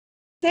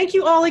Thank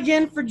you all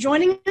again for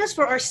joining us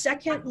for our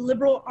second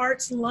liberal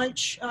arts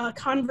lunch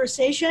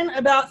conversation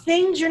about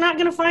things you're not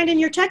going to find in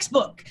your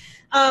textbook.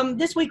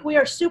 This week we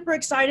are super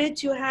excited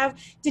to have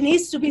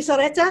Denise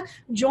Zubizarreta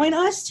join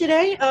us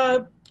today.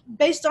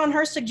 Based on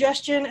her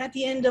suggestion at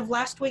the end of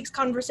last week's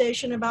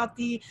conversation about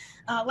the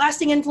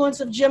lasting influence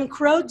of Jim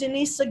Crow,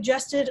 Denise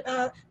suggested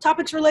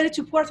topics related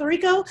to Puerto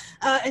Rico,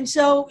 and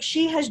so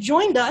she has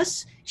joined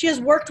us. She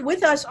has worked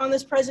with us on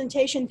this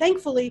presentation,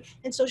 thankfully,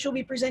 and so she'll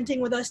be presenting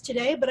with us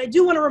today. But I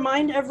do want to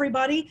remind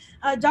everybody,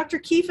 Dr.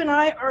 Keefe and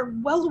I are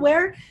well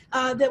aware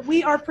that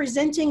we are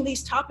presenting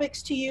these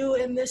topics to you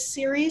in this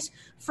series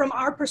from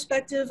our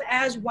perspective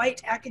as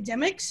white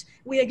academics.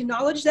 We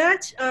acknowledge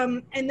that,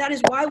 and that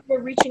is why we're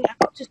reaching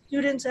out to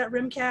students at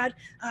RIMCAD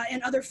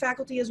and other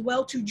faculty as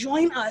well to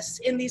join us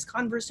in these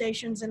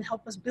conversations and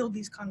help us build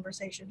these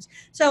conversations.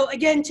 So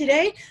again,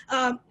 today,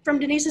 from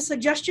Denise's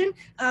suggestion,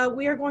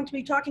 we are going to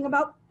be talking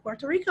about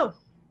Puerto Rico.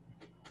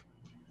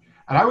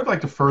 And I would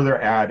like to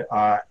further add,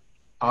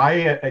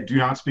 I do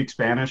not speak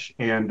Spanish,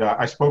 and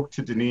I spoke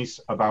to Denise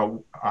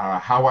about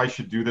how I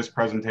should do this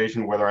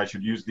presentation, whether I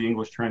should use the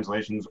English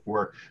translations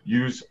or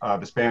use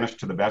the Spanish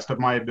to the best of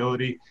my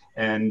ability.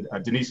 And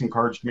Denise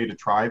encouraged me to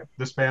try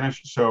the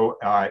Spanish. So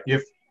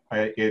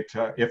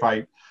if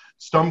I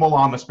stumble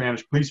on the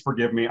Spanish, please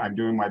forgive me. I'm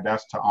doing my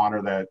best to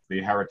honor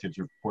the heritage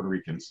of Puerto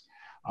Ricans.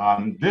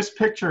 This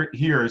picture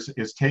here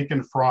is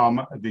taken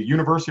from the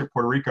University of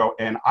Puerto Rico,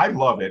 and I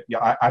love it.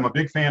 Yeah, I'm a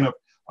big fan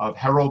of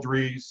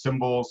heraldry,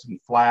 symbols,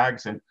 and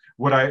flags. And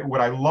what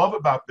I love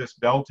about this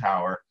bell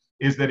tower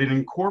is that it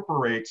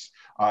incorporates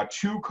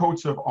two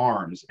coats of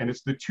arms, and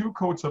it's the two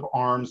coats of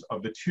arms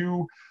of the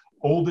two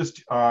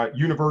oldest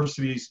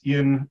universities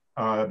in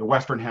the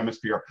Western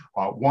Hemisphere,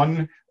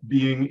 one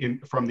being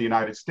from the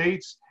United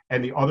States,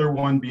 and the other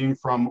one being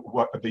from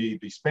what the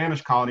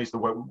Spanish colonies,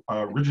 what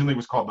originally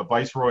was called the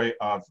Viceroy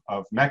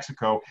of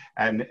Mexico,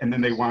 and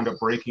then they wound up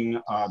breaking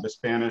the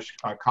Spanish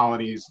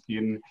colonies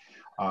in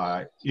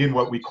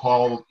what we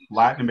call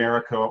Latin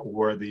America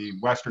or the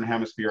Western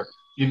Hemisphere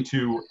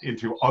into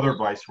other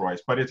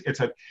viceroys. But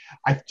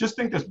I just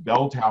think this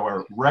bell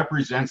tower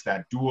represents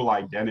that dual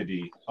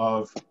identity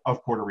of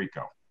Puerto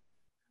Rico.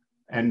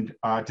 And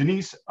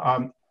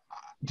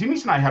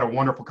Denise and I had a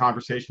wonderful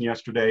conversation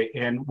yesterday,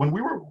 and when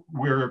we were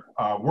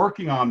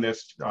working on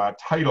this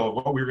title of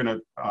what we were going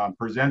to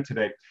present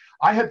today,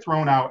 I had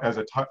thrown out as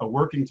a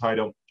working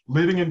title,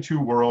 Living in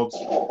Two Worlds,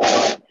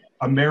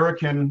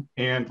 American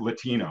and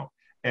Latino.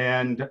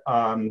 And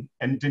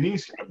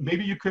Denise,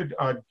 maybe you could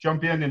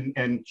jump in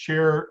and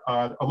share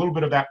a little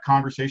bit of that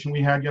conversation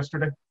we had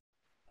yesterday.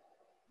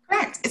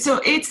 Correct. So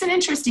it's an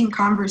interesting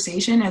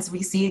conversation as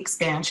we see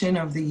expansion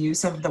of the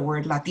use of the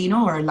word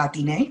Latino or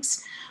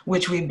Latinx,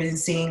 which we've been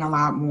seeing a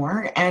lot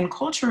more. And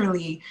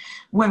culturally,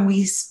 when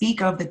we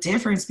speak of the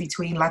difference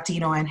between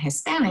Latino and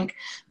Hispanic,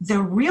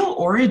 the real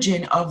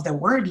origin of the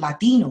word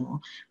Latino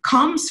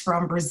comes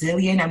from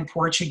Brazilian and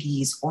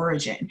Portuguese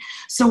origin.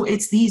 So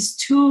it's these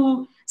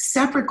two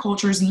separate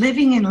cultures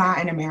living in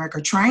Latin America,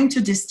 trying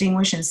to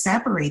distinguish and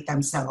separate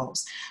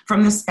themselves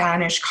from the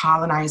Spanish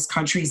colonized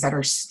countries that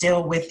are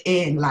still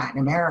within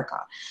Latin America.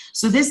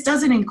 So this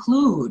doesn't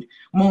include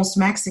most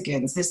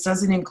Mexicans. This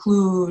doesn't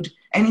include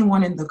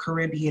anyone in the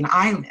Caribbean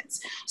islands.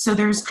 So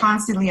there's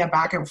constantly a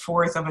back and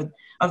forth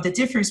of the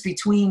difference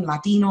between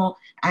Latino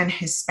and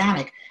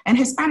Hispanic. And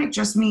Hispanic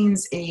just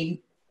means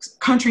a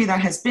country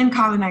that has been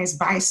colonized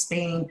by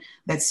Spain,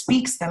 that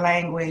speaks the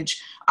language,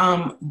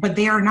 but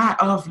they are not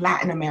of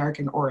Latin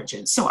American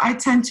origin. So I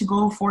tend to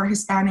go for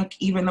Hispanic,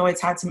 even though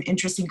it's had some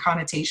interesting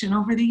connotation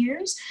over the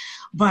years.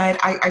 But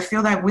I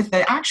feel that with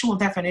the actual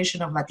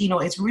definition of Latino,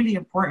 it's really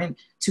important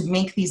to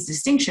make these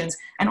distinctions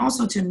and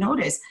also to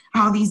notice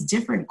how these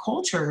different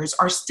cultures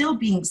are still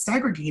being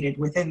segregated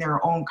within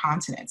their own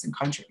continents and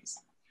countries.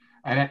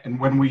 And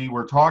when we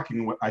were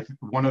talking,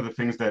 one of the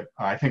things that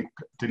I think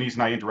Denise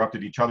and I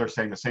interrupted each other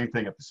saying the same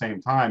thing at the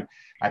same time,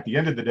 at the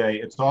end of the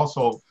day, it's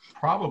also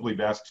probably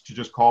best to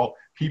just call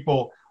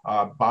people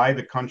by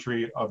the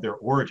country of their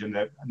origin,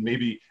 that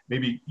maybe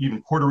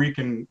even Puerto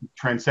Rican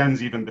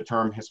transcends even the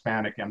term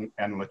Hispanic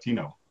and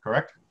Latino,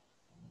 correct?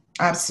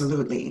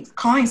 Absolutely.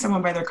 Calling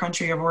someone by their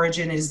country of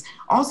origin is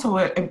also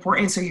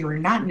important so you are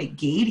not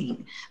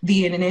negating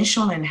the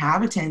initial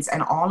inhabitants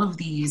and all of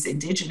these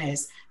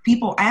indigenous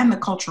people and the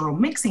cultural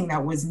mixing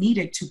that was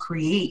needed to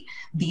create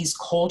these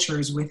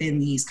cultures within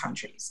these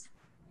countries.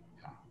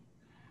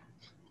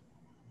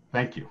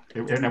 Thank you.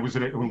 And it was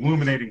an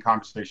illuminating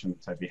conversation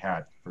that we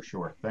had, for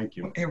sure. Thank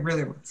you. It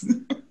really was.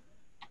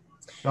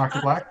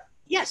 Dr. Black?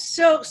 Yes,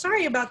 so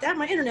sorry about that.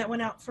 My internet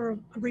went out for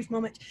a brief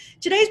moment.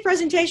 Today's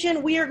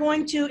presentation, we are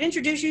going to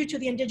introduce you to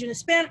the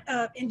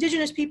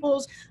indigenous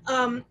peoples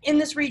in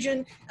this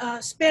region,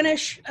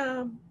 Spanish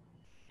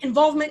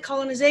involvement,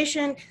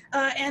 colonization,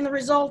 and the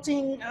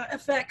resulting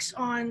effects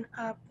on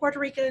Puerto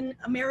Rican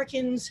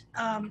Americans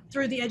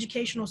through the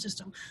educational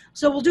system.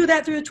 So we'll do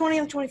that through the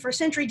 20th, 21st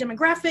century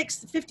demographics,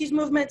 the 50s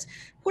movements,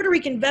 Puerto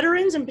Rican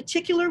veterans in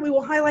particular, we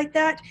will highlight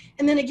that.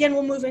 And then again,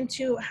 we'll move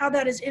into how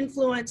that has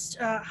influenced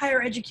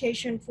higher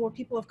education for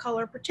people of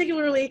color,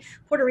 particularly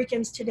Puerto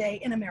Ricans today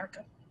in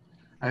America.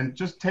 And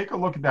just take a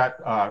look at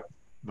that,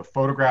 the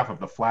photograph of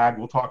the flag.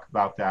 We'll talk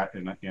about that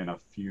in a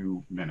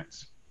few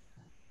minutes.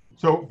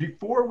 So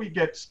before we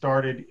get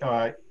started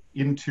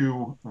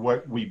into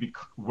what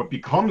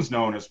becomes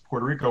known as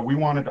Puerto Rico, we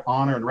wanted to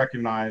honor and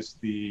recognize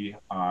the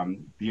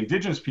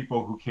indigenous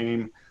people who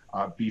came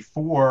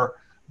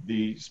before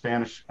the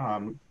Spanish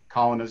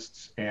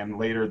colonists and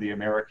later the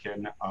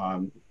American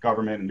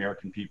government,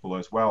 American people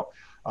as well.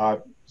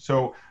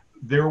 So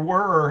there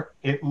were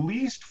at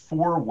least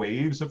 4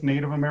 waves of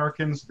Native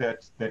Americans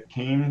that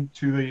came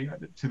to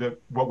the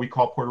what we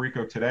call Puerto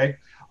Rico today.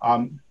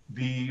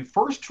 The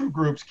first 2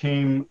 groups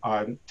came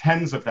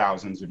tens of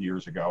thousands of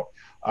years ago,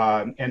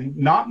 and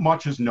not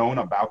much is known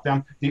about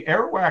them. The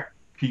Arawak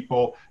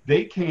people,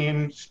 they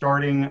came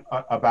starting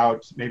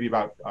maybe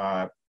about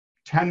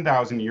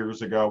 10,000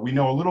 years ago. We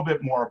know a little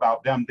bit more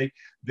about them. They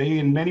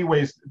in many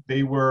ways,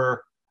 they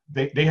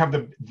have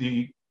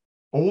the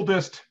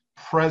oldest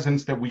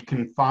presence that we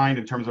can find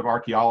in terms of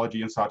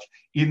archaeology and such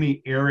in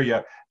the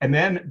area. And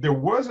then there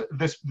was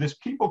this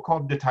people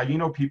called the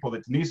Taino people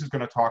that Denise is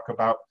going to talk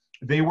about.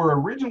 They were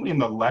originally in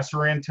the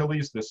Lesser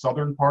Antilles, the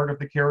southern part of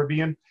the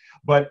Caribbean,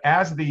 but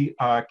as the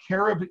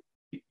Carib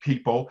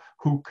people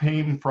who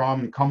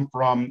come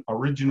from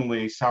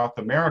originally South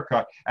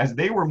America, as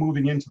they were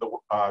moving into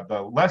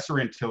the Lesser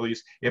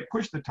Antilles, it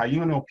pushed the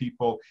Taino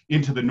people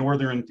into the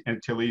Northern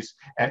Antilles.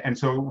 And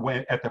so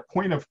when at the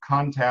point of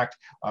contact,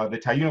 the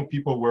Taino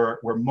people were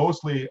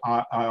mostly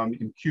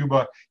in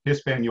Cuba,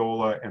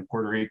 Hispaniola, and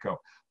Puerto Rico.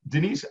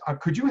 Denise,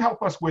 could you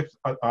help us with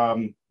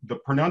the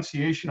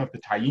pronunciation of the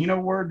Taino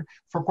word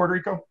for Puerto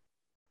Rico?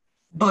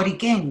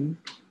 Boriquen.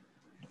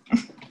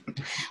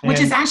 Which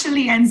is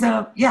actually ends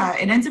up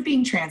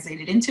being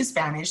translated into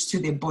Spanish to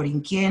the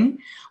Borinquen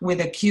with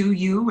a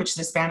QU, which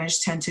the Spanish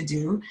tend to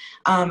do.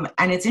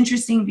 And it's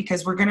interesting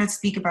because we're going to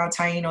speak about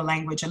Taino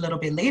language a little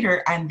bit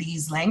later, and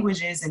these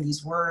languages and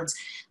these words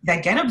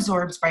that get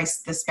absorbed by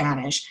the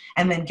Spanish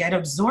and then get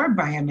absorbed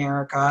by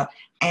America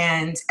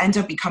and end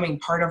up becoming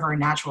part of our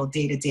natural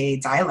day-to-day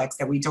dialects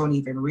that we don't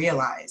even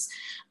realize.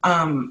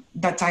 The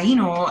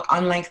Taino,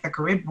 unlike the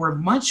Carib, were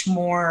much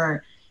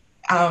more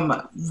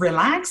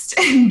relaxed,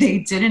 and they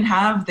didn't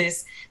have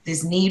this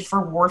need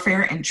for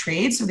warfare and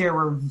trade. So they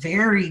were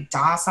very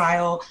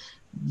docile,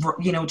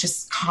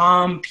 just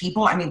calm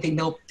people. I mean, they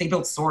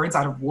built swords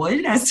out of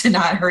wood as to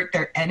not hurt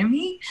their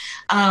enemy.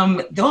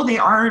 Though they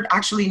are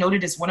actually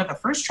noted as one of the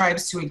first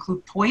tribes to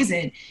include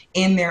poison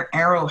in their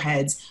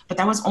arrowheads, but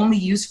that was only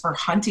used for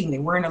hunting. They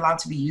weren't allowed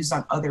to be used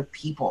on other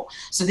people.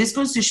 So this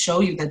goes to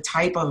show you the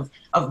type of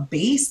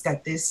base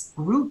that this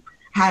group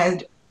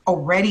had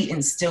already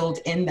instilled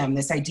in them,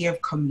 this idea of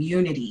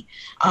community.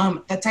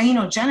 The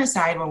Taino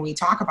genocide, when we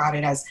talk about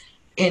it, as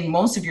in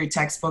most of your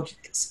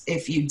textbooks,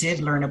 if you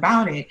did learn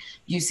about it,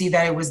 you see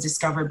that it was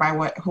discovered by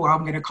who I'm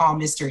going to call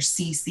Mr.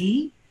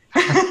 CC.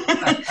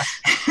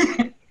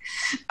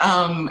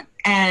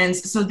 And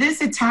so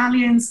this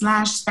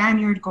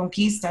Italian/Spaniard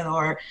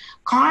conquistador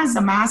caused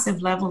a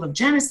massive level of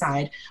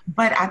genocide,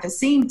 but at the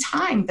same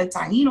time, the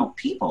Taino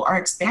people are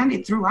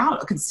expanded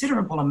throughout a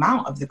considerable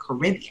amount of the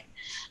Caribbean.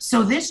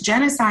 So this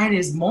genocide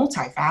is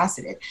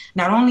multifaceted.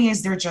 Not only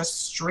is there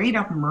just straight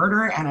up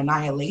murder and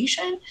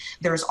annihilation,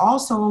 there's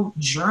also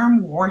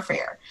germ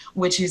warfare,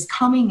 which is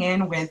coming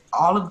in with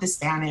all of the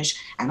Spanish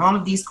and all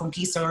of these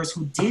conquistadors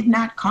who did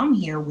not come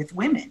here with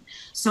women.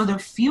 So the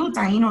few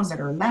Tainos that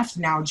are left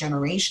now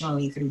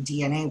generationally through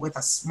DNA with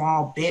a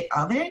small bit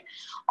of it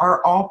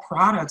are all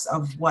products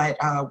of what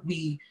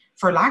we,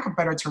 for lack of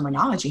better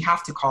terminology,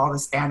 have to call the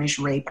Spanish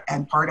rape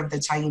and part of the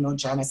Taino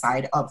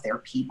genocide of their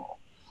people.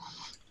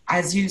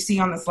 As you see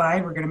on the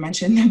slide, we're going to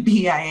mention the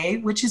BIA,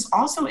 which is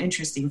also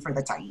interesting for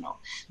the Taino.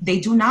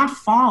 They do not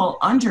fall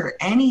under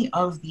any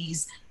of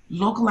these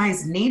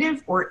localized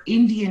Native or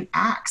Indian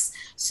acts.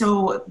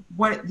 So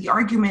what the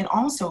argument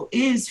also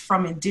is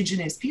from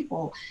indigenous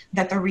people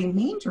that the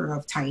remainder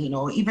of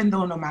Taino, even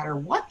though no matter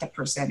what the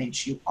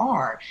percentage you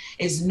are,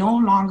 is no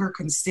longer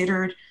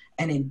considered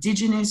an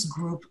indigenous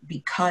group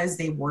because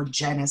they were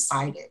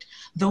genocided.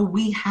 Though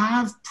we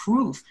have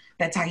proof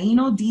that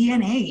Taino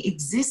DNA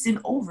exists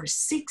in over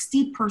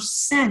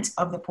 60%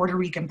 of the Puerto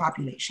Rican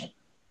population.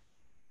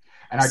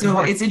 And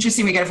it's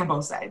interesting we get it from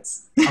both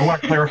sides. I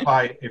want to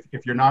clarify,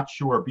 if you're not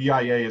sure,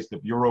 BIA is the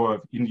Bureau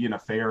of Indian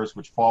Affairs,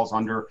 which falls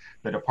under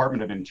the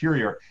Department of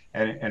Interior.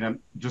 And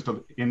just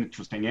an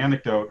interesting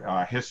anecdote,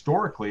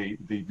 historically,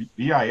 the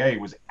BIA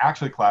was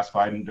actually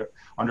classified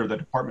under the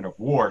Department of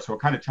War. So it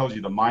kind of tells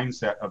you the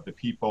mindset of the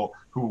people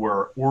who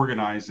were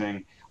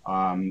organizing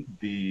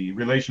the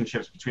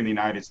relationships between the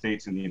United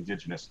States and the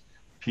indigenous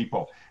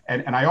people.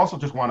 And I also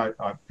just want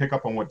to pick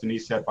up on what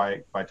Denise said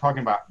by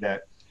talking about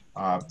that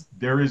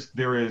There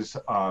is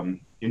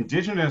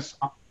indigenous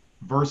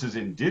versus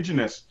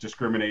indigenous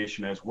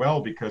discrimination as well,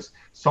 because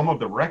some of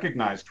the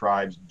recognized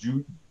tribes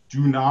do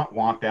not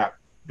want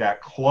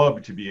that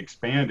club to be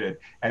expanded,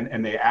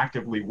 and they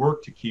actively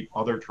work to keep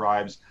other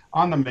tribes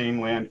on the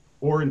mainland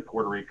or in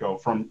Puerto Rico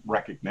from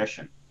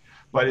recognition.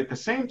 But at the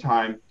same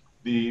time,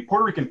 the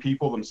Puerto Rican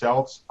people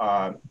themselves,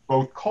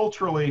 both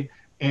culturally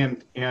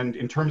and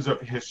in terms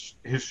of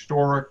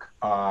historic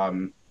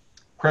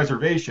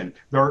preservation,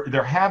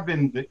 there have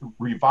been the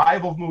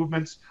revival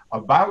movements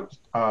about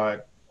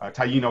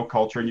Taino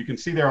culture, and you can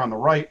see there on the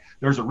right,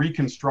 there's a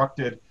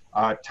reconstructed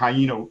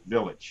Taino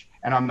village.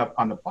 And on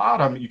the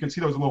bottom, you can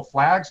see those little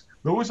flags.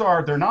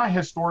 They're not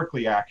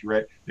historically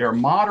accurate. They're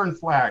modern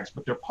flags,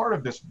 but they're part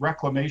of this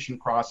reclamation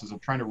process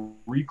of trying to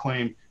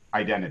reclaim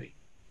identity.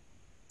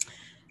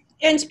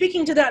 And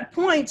speaking to that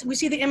point, we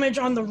see the image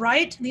on the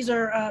right. These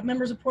are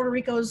members of Puerto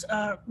Rico's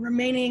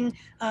remaining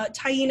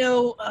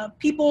Taino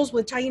peoples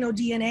with Taino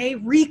DNA,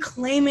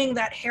 reclaiming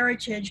that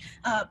heritage,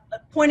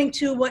 pointing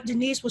to what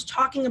Denise was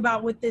talking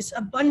about with this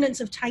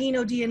abundance of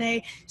Taino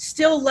DNA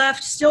still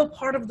left, still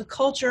part of the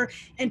culture.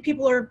 And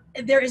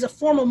there is a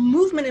formal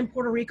movement in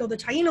Puerto Rico, the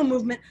Taino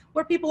movement,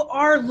 where people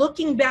are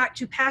looking back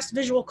to past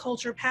visual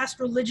culture, past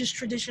religious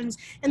traditions,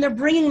 and they're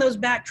bringing those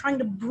back, trying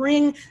to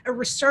bring a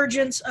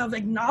resurgence of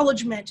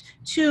acknowledgement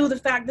to the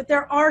fact that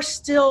there are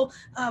still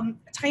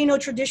Taino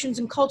traditions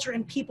and culture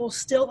and people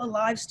still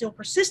alive, still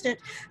persistent.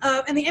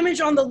 And the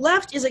image on the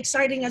left is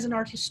exciting as an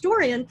art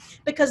historian,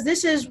 because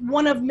this is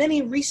one of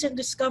many recent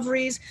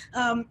discoveries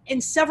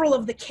in several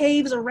of the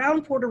caves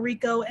around Puerto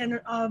Rico and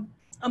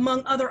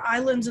among other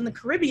islands in the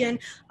Caribbean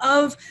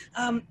of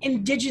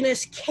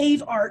indigenous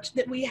cave art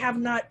that we have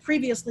not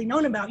previously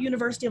known about.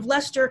 University of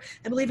Leicester,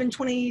 I believe in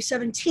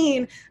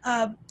 2017,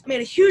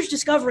 made a huge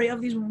discovery of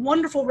these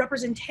wonderful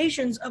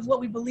representations of what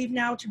we believe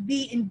now to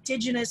be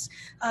indigenous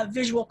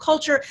visual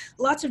culture.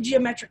 Lots of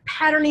geometric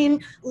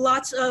patterning,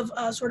 lots of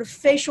sort of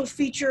facial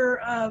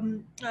feature,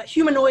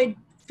 humanoid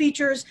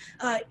features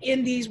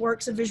in these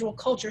works of visual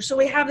culture. So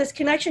we have this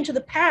connection to the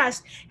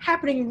past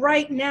happening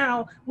right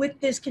now with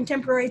this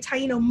contemporary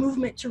Taino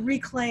movement to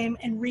reclaim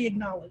and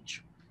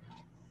re-acknowledge.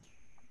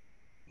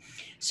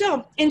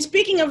 So, in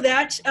speaking of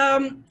that,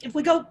 if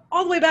we go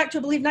all the way back to,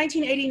 I believe,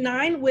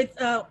 1989 with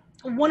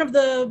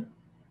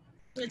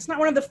it's not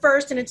one of the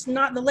first and it's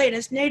not the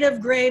latest,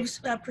 Native Graves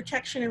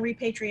Protection and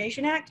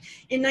Repatriation Act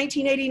in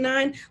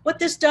 1989. What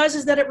this does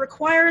is that it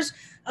requires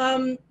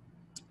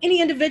any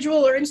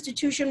individual or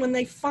institution, when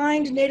they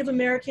find Native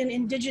American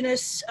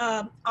indigenous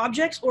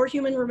objects or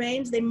human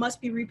remains, they must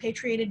be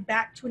repatriated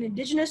back to an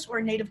indigenous or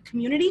Native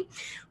community.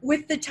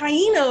 With the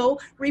Taino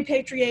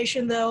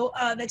repatriation, though,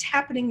 that's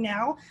happening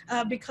now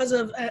because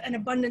of an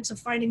abundance of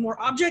finding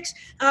more objects,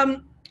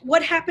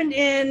 what happened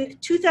in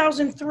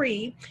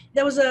 2003,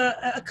 there was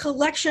a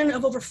collection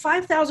of over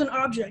 5,000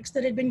 objects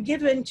that had been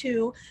given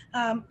to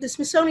the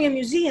Smithsonian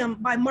Museum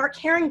by Mark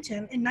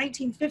Harrington in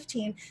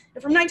 1915.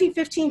 And from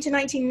 1915 to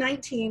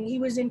 1919, he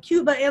was in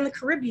Cuba and the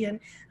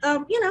Caribbean,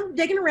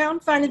 digging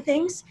around, finding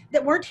things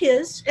that weren't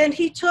his. And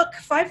he took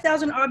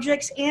 5,000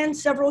 objects and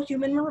several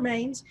human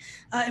remains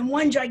and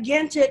one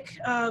gigantic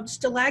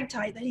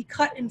stalactite that he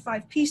cut in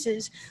 5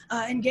 pieces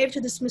and gave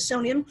to the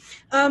Smithsonian.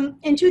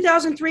 In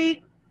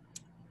 2003,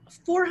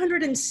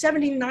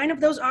 479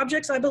 of those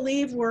objects, I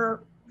believe,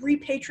 were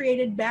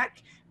repatriated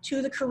back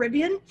to the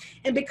Caribbean.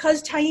 And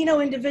because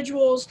Taino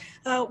individuals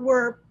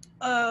were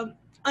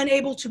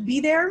unable to be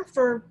there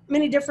for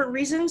many different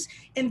reasons,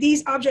 and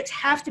these objects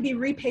have to be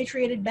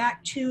repatriated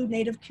back to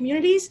Native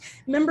communities,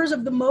 members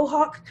of the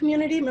Mohawk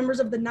community, members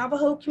of the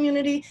Navajo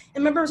community,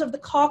 and members of the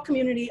Kaw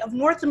community of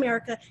North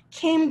America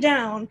came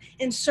down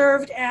and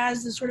served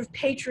as the sort of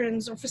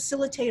patrons or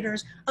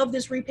facilitators of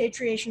this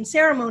repatriation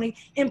ceremony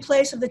in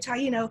place of the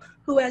Taino,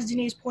 who, as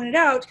Denise pointed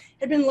out,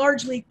 had been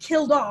largely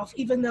killed off,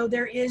 even though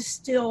there is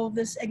still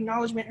this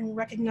acknowledgement and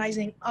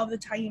recognizing of the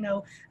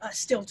Taino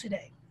still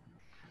today.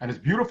 And as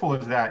beautiful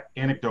as that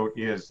anecdote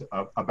is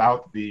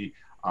about the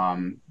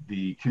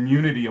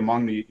community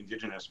among the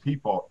indigenous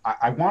people,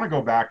 I want to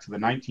go back to the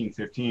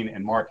 1915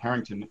 and Mark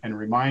Harrington and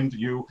remind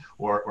you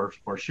or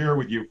share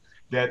with you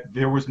that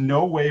there was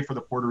no way for the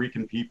Puerto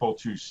Rican people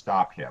to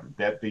stop him,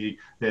 that the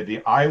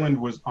island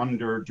was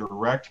under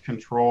direct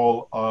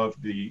control of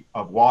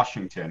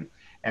Washington.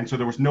 And so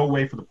there was no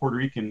way for the Puerto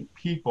Rican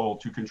people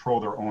to control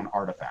their own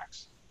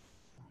artifacts.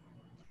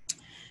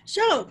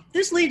 So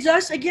this leads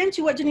us again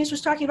to what Denise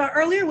was talking about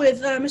earlier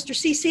with Mr.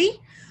 CC.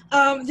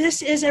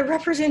 This is a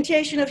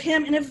representation of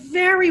him in a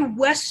very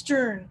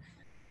westernized,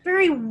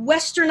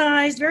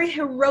 very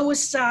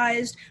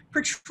heroicized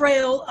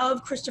portrayal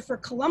of Christopher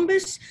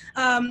Columbus.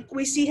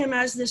 We see him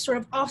as this sort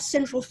of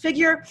off-central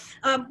figure.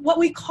 What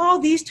we call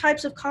these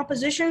types of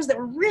compositions that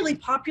were really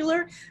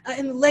popular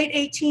in the late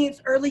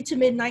 18th, early to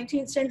mid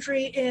 19th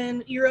century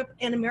in Europe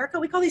and America,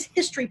 we call these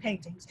history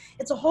paintings.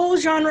 It's a whole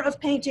genre of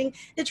painting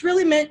that's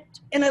really meant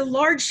in a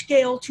large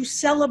scale to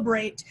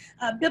celebrate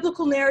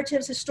biblical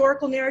narratives,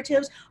 historical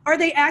narratives. Are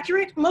they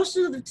accurate? Most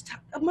of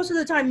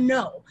the time,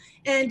 no.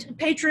 And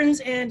patrons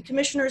and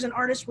commissioners and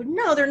artists would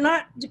know they're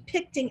not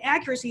depicting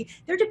accuracy,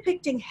 they're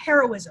depicting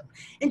heroism.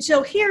 And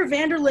so here,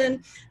 van der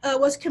Linde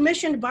was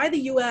commissioned by the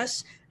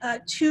US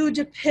to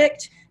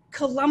depict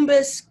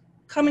Columbus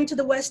coming to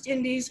the West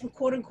Indies and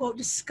quote unquote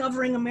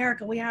discovering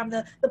America. We have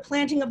the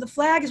planting of the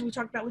flag, as we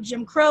talked about with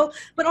Jim Crow,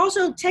 but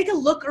also take a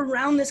look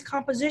around this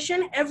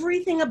composition.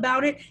 Everything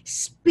about it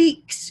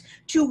speaks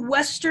to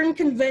Western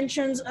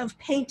conventions of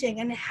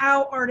painting and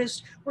how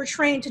artists were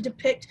trained to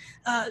depict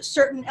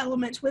certain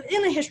elements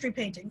within a history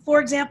painting. For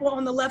example,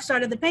 on the left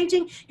side of the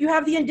painting, you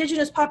have the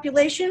indigenous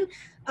population.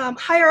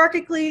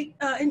 Hierarchically,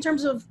 in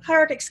terms of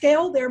hierarchic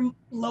scale, they're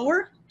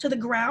lower to the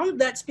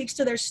ground. That speaks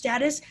to their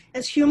status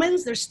as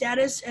humans, their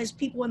status as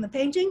people in the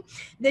painting.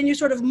 Then you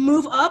sort of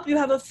move up. You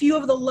have a few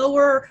of the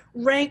lower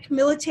rank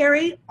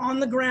military on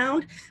the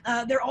ground.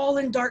 They're all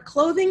in dark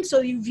clothing, so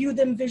you view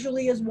them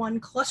visually as one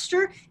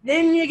cluster.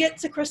 Then you get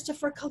to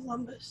Christopher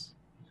Columbus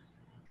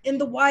in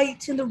the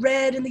white, in the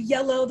red, in the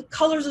yellow, the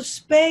colors of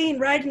Spain,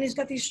 right? And he's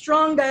got these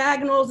strong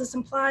diagonals, this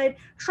implied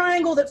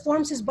triangle that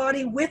forms his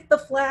body with the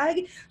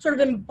flag, sort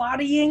of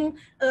embodying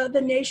the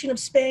nation of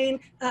Spain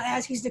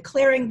as he's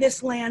declaring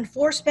this land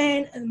for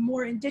Spain, and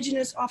more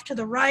indigenous off to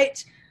the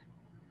right.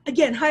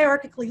 Again,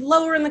 hierarchically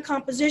lower in the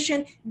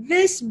composition.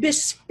 This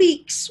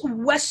bespeaks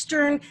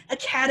Western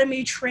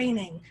Academy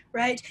training,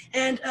 right?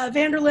 And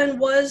van der Linde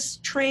was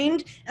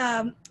trained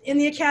in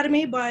the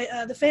Academy by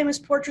the famous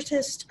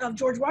portraitist of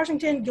George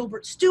Washington,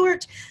 Gilbert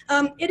Stuart.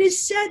 It is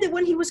said that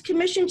when he was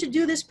commissioned to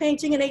do this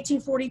painting in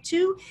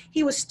 1842,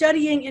 he was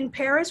studying in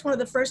Paris, one of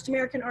the first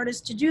American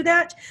artists to do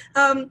that.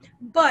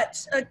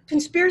 But a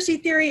conspiracy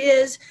theory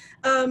is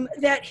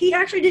that he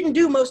actually didn't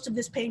do most of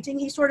this painting.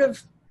 He sort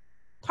of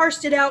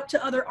parsed it out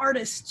to other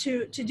artists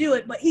to do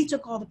it, but he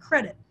took all the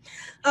credit.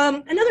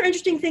 Another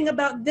interesting thing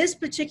about this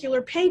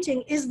particular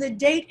painting is the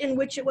date in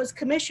which it was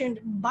commissioned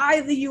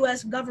by the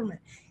US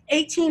government,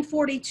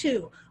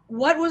 1842.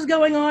 What was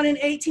going on in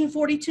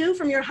 1842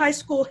 from your high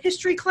school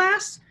history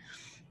class?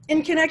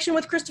 In connection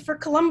with Christopher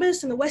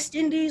Columbus and the West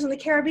Indies and the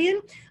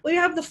Caribbean, we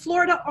have the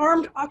Florida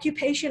Armed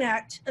Occupation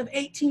Act of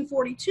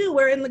 1842,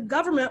 wherein the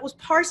government was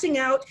parsing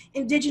out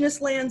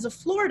indigenous lands of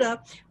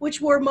Florida,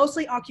 which were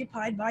mostly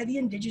occupied by the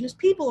indigenous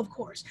people, of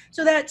course.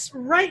 So that's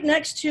right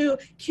next to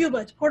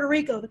Cuba, to Puerto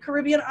Rico, the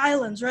Caribbean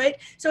islands, right?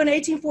 So in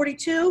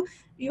 1842,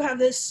 you have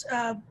this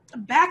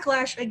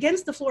backlash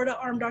against the Florida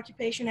Armed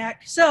Occupation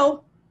Act.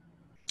 So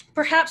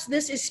perhaps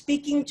this is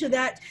speaking to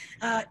that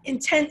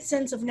intense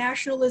sense of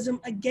nationalism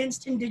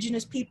against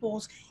indigenous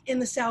peoples in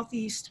the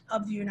southeast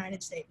of the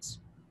United States.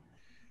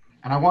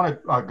 And I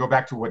want to go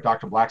back to what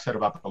Dr. Black said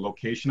about the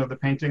location of the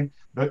painting.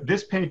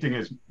 This painting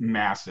is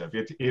massive.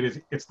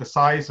 It's the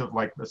size of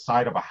like the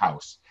side of a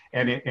house.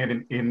 And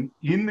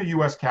in the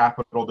U.S.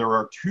 Capitol, there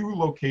are two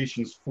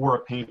locations for a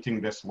painting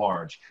this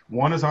large.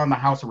 One is on the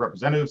House of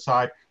Representatives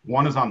side.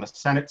 One is on the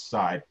Senate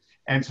side.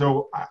 And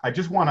so I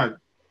just want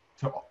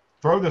to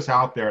throw this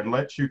out there and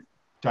let you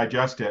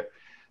digest it.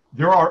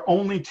 There are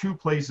only two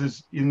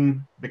places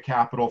in the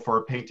Capitol for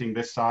a painting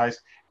this size,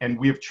 and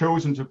we have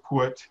chosen to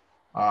put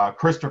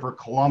Christopher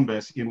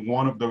Columbus in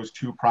one of those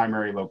two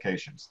primary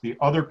locations. The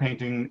other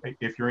painting,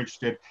 if you're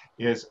interested,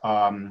 is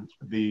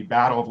the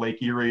Battle of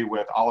Lake Erie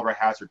with Oliver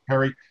Hazard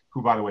Perry,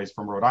 who, by the way, is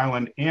from Rhode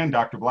Island, and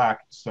Dr.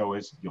 Black, so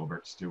is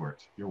Gilbert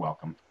Stuart. You're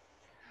welcome.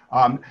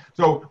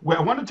 So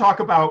I want to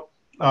talk about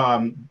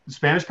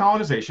Spanish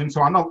colonization. So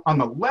on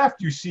the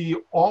left, you see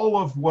all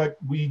of what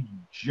we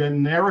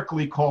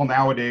generically call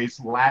nowadays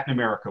Latin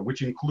America,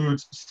 which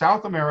includes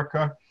South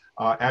America,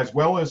 as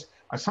well as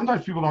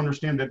sometimes people don't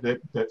understand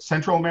that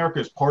Central America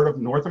is part of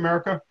North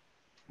America,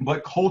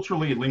 but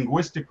culturally,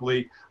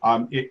 linguistically,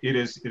 it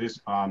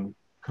is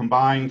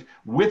combined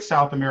with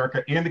South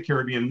America and the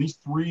Caribbean. These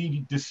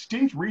three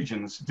distinct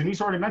regions,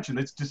 Denise already mentioned,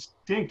 it's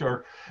distinct,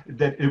 or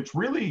that it's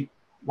really,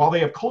 while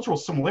they have cultural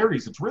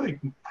similarities, it's really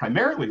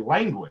primarily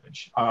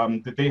language.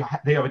 That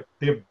they have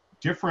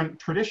different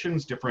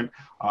traditions, different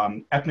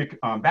ethnic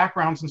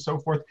backgrounds, and so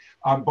forth.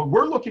 But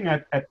we're looking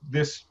at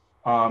this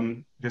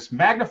this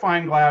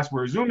magnifying glass.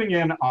 We're zooming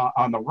in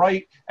on the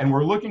right, and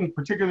we're looking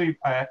particularly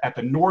at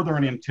the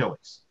Northern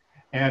Antilles.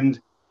 And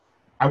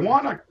I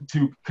want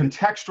to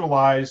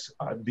contextualize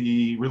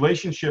the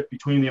relationship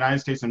between the United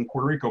States and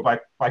Puerto Rico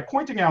by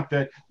pointing out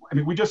that, I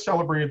mean, we just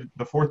celebrated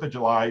the 4th of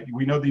July.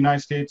 We know the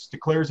United States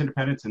declares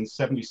independence in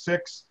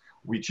 76.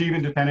 We achieve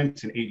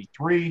independence in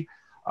 83.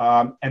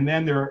 And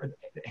then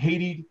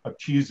Haiti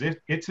achieves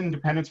its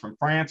independence from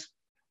France.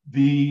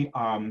 The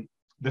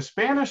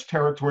Spanish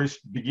territories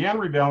began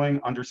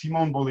rebelling under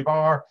Simón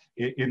Bolívar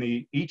in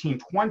the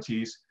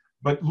 1820s.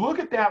 But look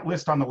at that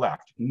list on the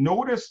left.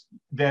 Notice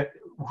that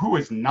who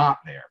is not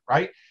there,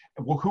 right?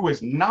 Well, who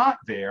is not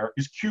there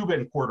is Cuba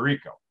and Puerto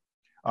Rico.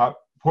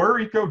 Puerto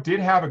Rico did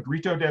have a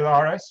Grito de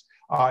Lares.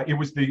 It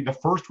was the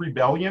first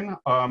rebellion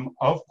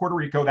of Puerto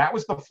Rico. That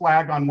was the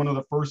flag on one of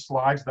the first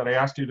slides that I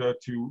asked you to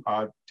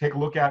take a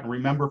look at and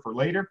remember for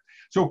later.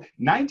 So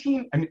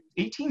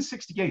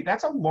 1868,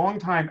 that's a long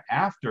time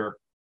after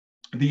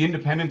the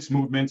independence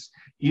movements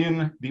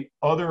in the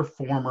other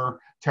former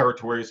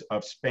territories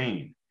of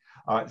Spain.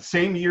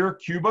 Same year,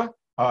 Cuba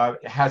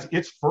has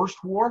its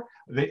first war.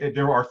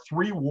 There are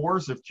 3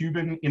 wars of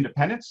Cuban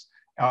independence,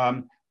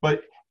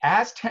 but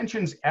as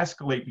tensions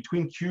escalate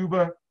between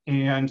Cuba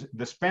and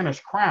the Spanish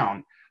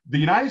crown, the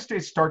United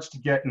States starts to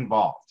get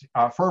involved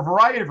for a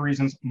variety of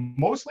reasons,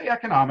 mostly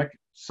economic,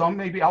 some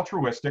maybe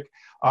altruistic,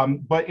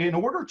 but in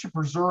order to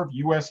preserve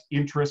US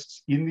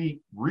interests in the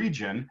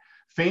region,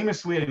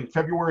 famously in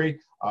February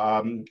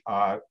of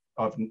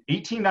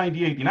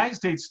 1898, the United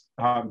States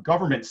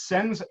government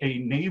sends a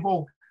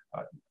naval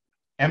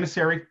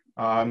emissary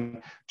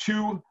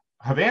to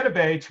Havana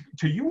Bay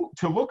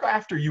to look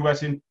after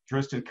US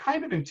interests and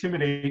kind of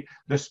intimidate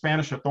the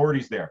Spanish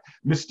authorities there.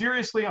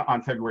 Mysteriously,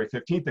 on February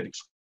 15th, it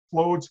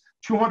explodes.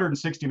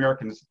 260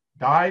 Americans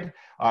died.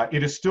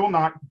 It is still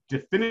not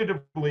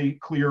definitively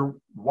clear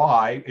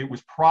why. It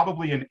was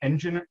probably an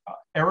engine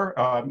error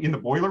in the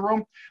boiler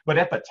room. But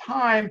at the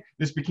time,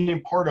 this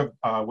became part of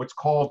what's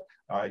called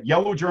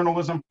yellow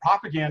journalism,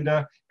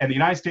 propaganda, and the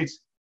United States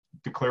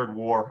declared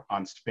war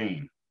on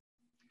Spain.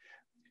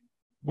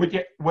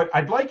 What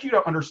I'd like you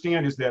to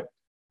understand is that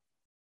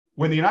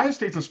when the United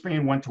States and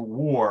Spain went to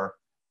war,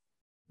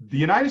 the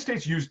United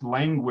States used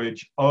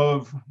language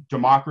of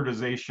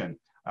democratization,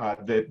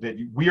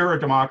 that we are a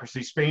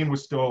democracy. Spain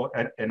was still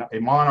a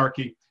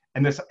monarchy,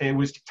 and it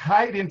was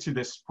tied into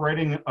this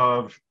spreading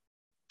of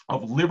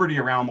liberty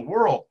around the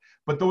world.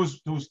 But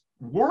those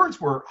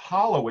words were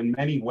hollow in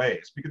many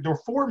ways, because there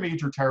were 4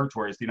 major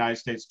territories the United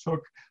States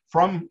took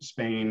from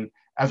Spain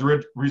as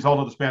a result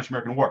of the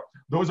Spanish-American War.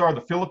 Those are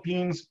the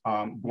Philippines,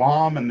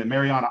 Guam, and the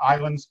Mariana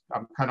Islands,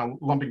 I'm kind of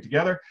lumping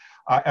together,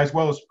 as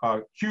well as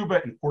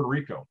Cuba and Puerto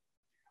Rico.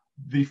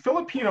 The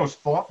Filipinos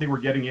thought they were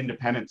getting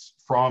independence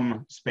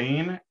from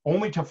Spain,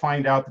 only to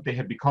find out that they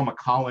had become a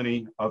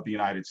colony of the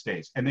United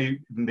States. And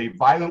they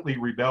violently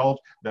rebelled.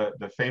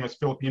 The famous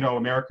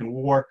Filipino-American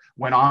War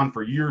went on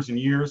for years and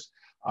years.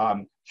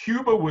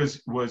 Cuba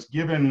was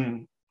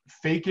given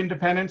fake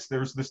independence.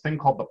 There's this thing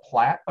called the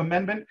Platt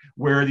Amendment,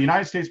 where the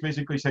United States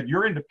basically said,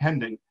 you're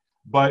independent,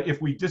 but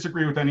if we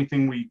disagree with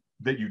anything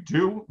that you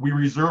do, we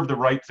reserve the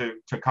right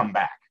to come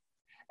back.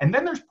 And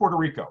then there's Puerto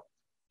Rico.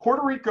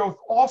 Puerto Rico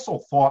also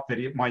thought that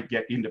it might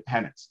get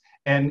independence,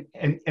 and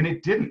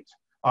it didn't.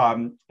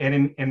 And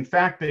in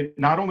fact, that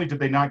not only did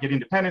they not get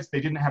independence,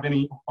 they didn't have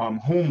any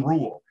home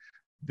rule.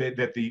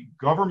 That the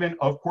government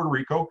of Puerto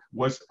Rico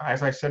was,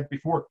 as I said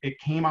before, it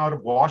came out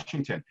of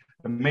Washington.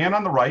 The man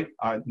on the right,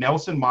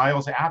 Nelson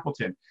Miles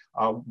Appleton,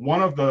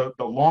 one of the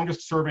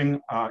longest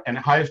serving and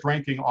highest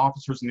ranking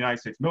officers in the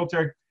United States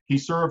military. He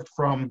served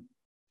from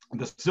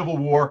the Civil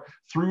War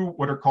through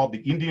what are called the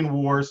Indian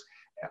Wars,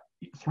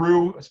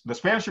 through the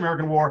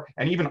Spanish-American War,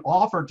 and even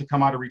offered to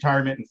come out of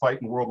retirement and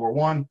fight in World War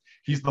I.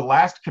 He's the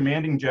last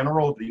commanding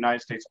general of the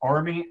United States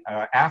Army.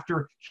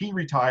 After he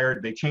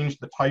retired, they changed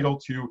the title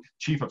to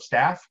Chief of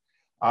Staff.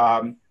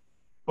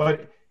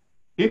 But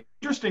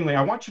interestingly,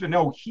 I want you to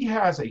know he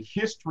has a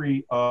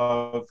history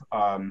of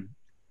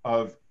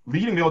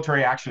leading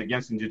military action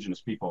against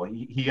indigenous people.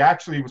 He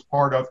actually was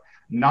part of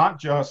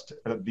not just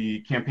the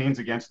campaigns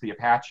against the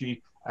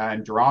Apache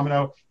and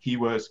Geronimo. He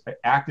was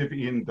active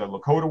in the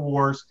Lakota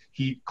Wars.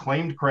 He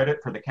claimed credit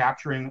for the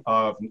capturing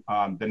of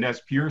the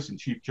Nez Perce and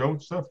Chief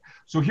Joseph.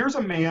 So here's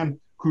a man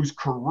whose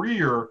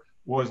career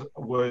was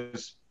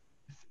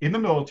in the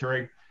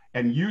military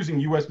and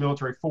using U.S.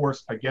 military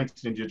force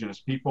against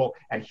indigenous people.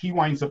 And he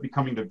winds up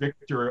becoming the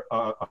victor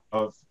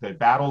of the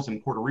battles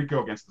in Puerto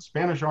Rico against the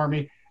Spanish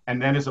army,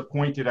 and then is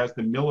appointed as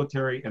the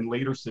military and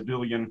later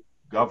civilian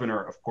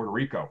governor of Puerto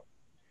Rico.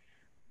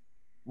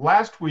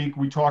 Last week,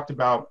 we talked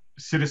about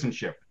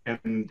citizenship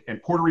and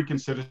Puerto Rican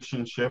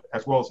citizenship,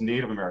 as well as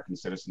Native American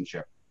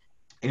citizenship,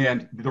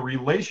 and the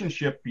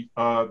relationship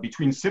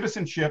between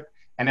citizenship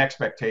and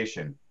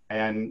expectation,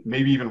 and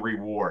maybe even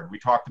reward. We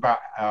talked about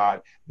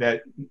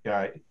that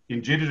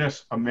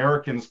indigenous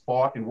Americans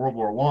fought in World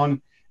War I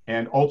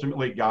and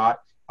ultimately got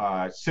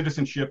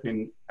citizenship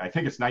in, I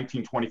think it's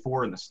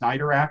 1924 in the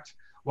Snyder Act.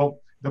 Well,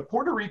 the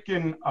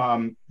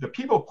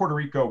people of Puerto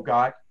Rico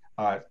got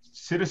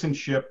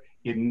citizenship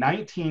in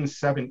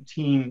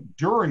 1917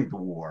 during the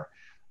war.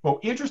 But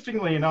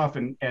interestingly enough,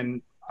 and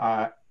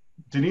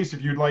Denise,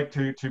 if you'd like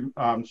to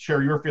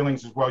share your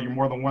feelings as well, you're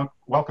more than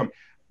welcome.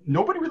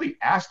 Nobody really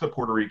asked the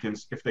Puerto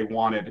Ricans if they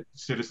wanted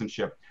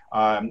citizenship.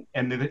 And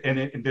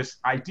this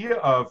idea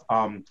of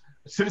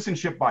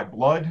citizenship by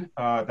blood,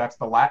 that's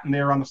the Latin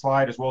there on the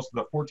slide, as well as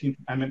the 14th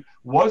Amendment,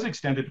 was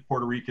extended to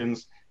Puerto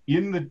Ricans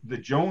in the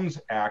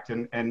Jones Act.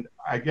 And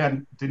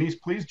again, Denise,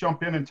 please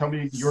jump in and tell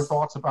me your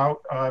thoughts about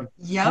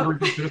Puerto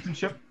Rican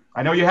citizenship.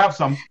 I know you have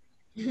some.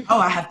 Oh,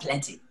 I have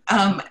plenty.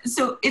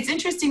 So it's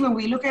interesting when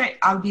we look at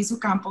Albizu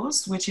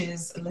Campos, which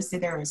is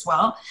listed there as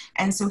well.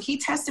 And so he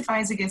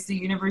testifies against the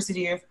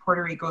University of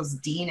Puerto Rico's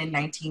dean in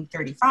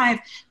 1935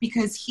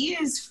 because he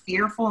is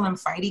fearful and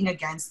fighting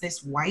against this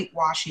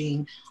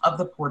whitewashing of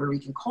the Puerto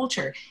Rican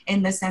culture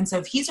in the sense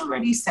of he's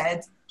already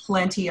said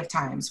plenty of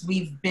times.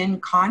 We've been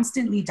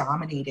constantly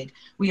dominated.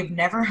 We have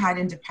never had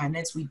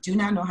independence. We do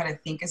not know how to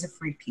think as a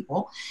free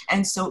people.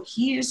 And so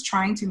he is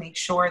trying to make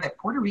sure that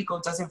Puerto Rico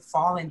doesn't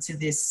fall into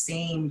this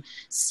same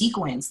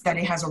sequence that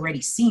it has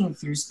already seen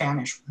through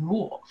Spanish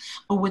rule.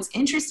 But what's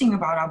interesting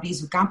about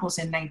Albizu Campos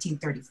in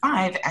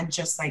 1935, and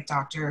just like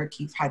Dr.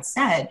 Keith had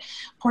said,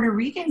 Puerto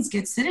Ricans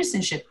get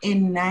citizenship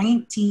in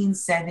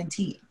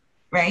 1917.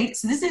 Right?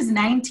 So this is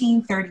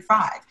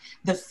 1935.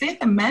 The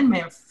Fifth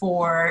Amendment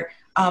for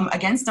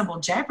against double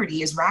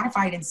jeopardy is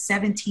ratified in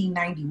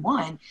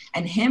 1791,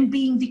 and him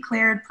being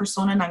declared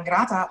persona non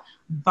grata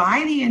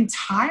by the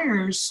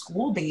entire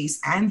school base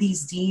and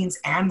these deans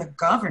and the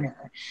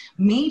governor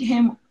made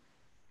him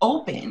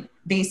open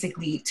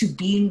basically to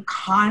being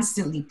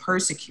constantly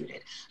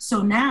persecuted.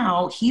 So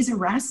now he's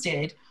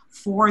arrested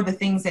for the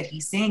things that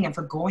he's saying and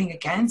for going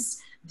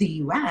against the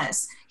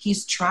US.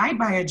 He's tried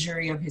by a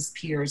jury of his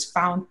peers,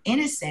 found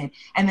innocent,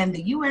 and then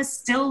the US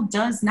still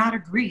does not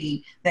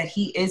agree that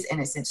he is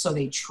innocent. So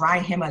they try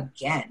him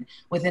again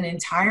with an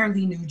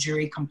entirely new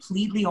jury,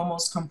 completely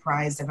almost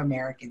comprised of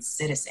American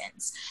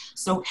citizens.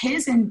 So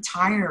his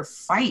entire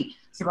fight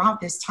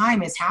throughout this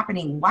time is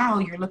happening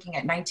while you're looking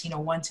at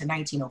 1901 to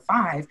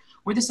 1905,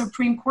 where the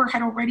Supreme Court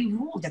had already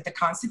ruled that the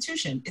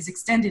Constitution is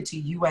extended to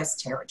US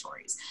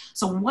territories.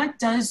 So what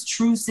does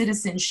true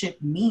citizenship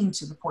mean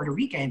to the Puerto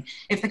Rican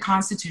if the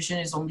Constitution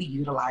is only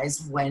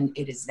utilized when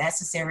it is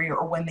necessary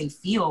or when they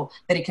feel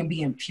that it can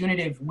be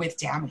impunitive with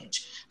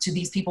damage to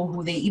these people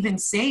who they even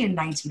say in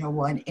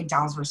 1901 in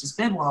Downs versus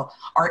Bidwell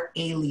are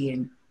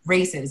alien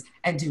races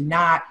and do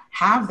not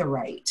have the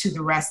right to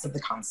the rest of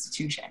the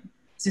Constitution.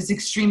 So it's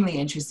extremely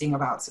interesting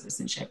about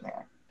citizenship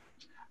there.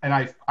 And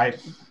I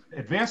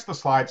advanced the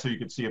slide so you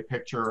could see a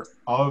picture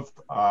of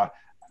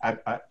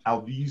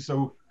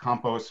Albizu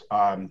Campos,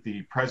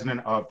 the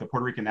president of the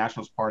Puerto Rican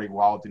Nationalist Party,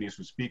 while Denise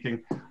was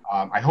speaking.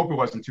 I hope it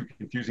wasn't too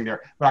confusing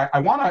there. But I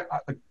want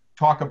to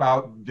talk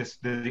about this,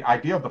 the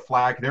idea of the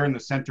flag. There in the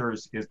center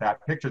is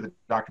that picture that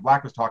Dr.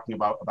 Black was talking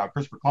about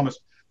Christopher Columbus.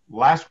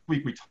 Last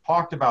week we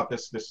talked about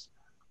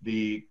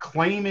the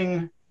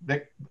claiming,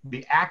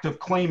 the act of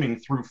claiming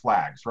through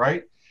flags,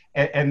 right?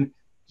 And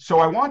so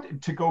I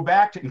want to go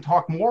back and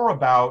talk more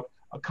about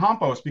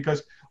Campos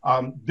because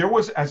there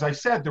was, as I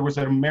said, there was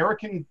an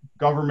American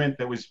government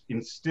that was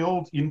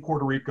instilled in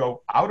Puerto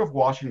Rico out of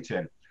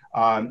Washington.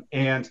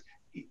 And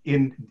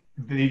in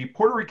the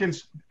Puerto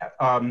Ricans,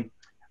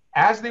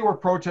 as they were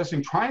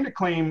protesting, trying to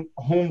claim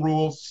home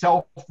rule,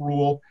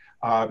 self-rule,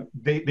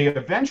 they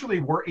eventually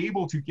were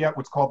able to get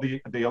what's called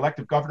the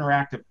Elective Governor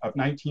Act of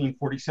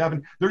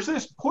 1947. There's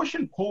this push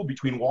and pull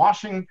between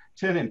Washington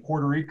and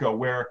Puerto Rico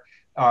where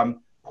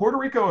Puerto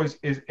Rico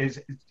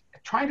is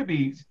trying to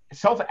be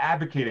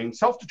self-advocating,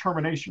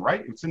 self-determination,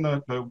 right? It's in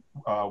the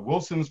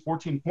Wilson's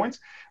 14 points.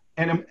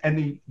 And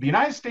the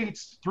United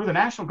States, through the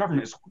national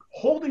government, is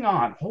holding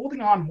on,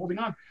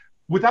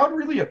 without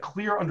really a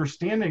clear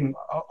understanding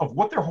of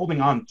what they're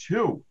holding on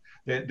to.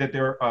 That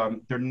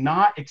they're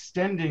not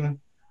extending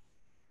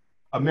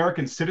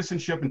American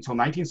citizenship until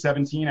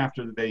 1917,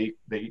 after they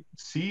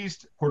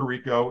seized Puerto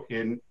Rico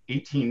in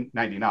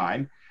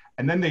 1899,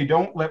 and then they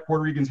don't let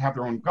Puerto Ricans have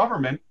their own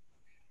government.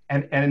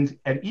 And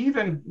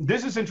even,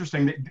 this is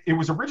interesting, it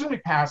was originally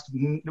passed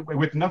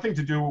with nothing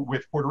to do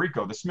with Puerto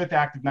Rico. The Smith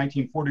Act of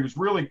 1940 was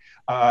really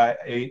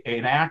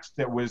an act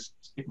that was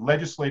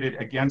legislated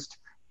against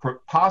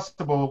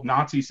possible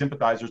Nazi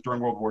sympathizers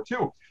during World War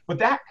II. But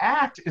that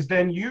act is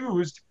then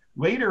used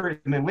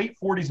later in the late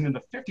 40s and in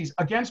the 50s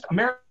against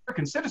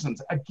American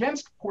citizens,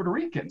 against Puerto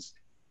Ricans.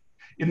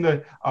 In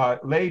the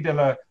Ley de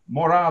la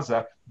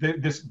Moraza,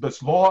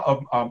 this law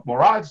of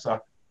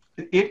Moraza,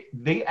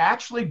 they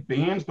actually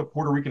banned the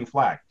Puerto Rican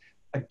flag.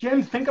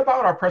 Again, think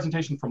about our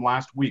presentation from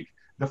last week.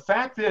 The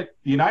fact that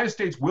the United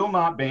States will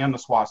not ban the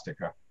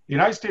swastika, the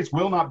United States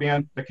will not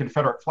ban the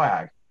Confederate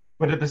flag,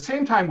 but at the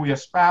same time we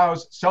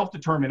espouse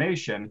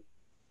self-determination,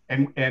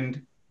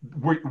 and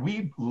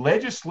we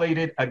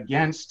legislated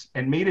against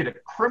and made it a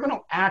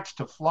criminal act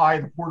to fly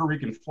the Puerto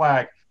Rican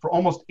flag for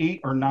almost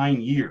 8 or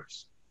 9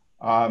 years.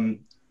 And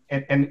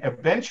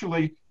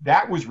eventually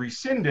that was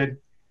rescinded.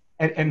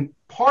 And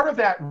part of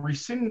that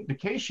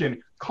rescindication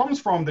comes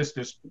from this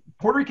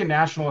Puerto Rican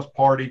Nationalist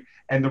Party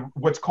and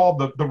what's called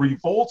the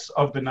revolts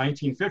of the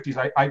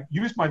 1950s. I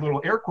used my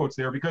little air quotes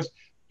there because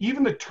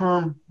even the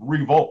term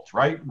revolt,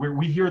 right? Where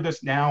we hear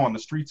this now on the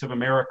streets of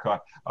America,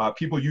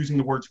 people using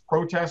the words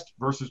protest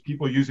versus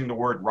people using the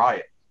word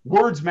riot.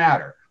 Words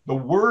matter. The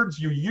words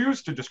you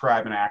use to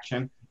describe an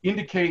action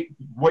indicate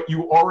what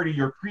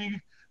your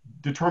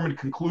predetermined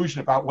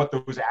conclusion about what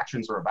those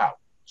actions are about.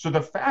 So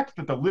the fact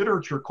that the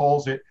literature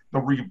calls it the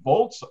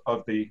revolts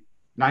of the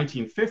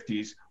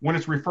 1950s, when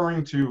it's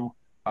referring to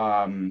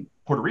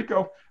Puerto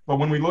Rico. But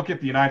when we look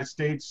at the United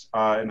States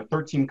and the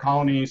 13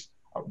 colonies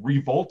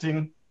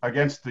revolting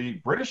against the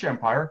British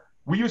Empire,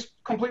 we use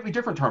completely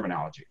different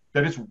terminology.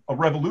 That is a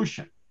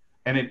revolution,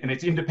 and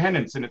its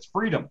independence and its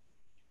freedom.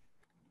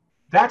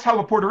 That's how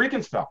the Puerto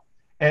Ricans felt.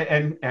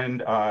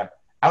 And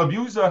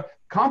Albizu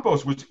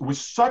Campos was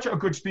such a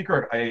good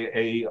speaker,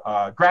 a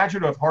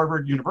graduate of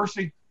Harvard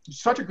University,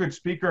 such a good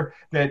speaker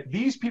that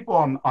these people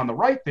on the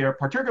right there,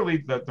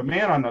 particularly the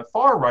man on the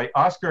far right,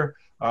 Oscar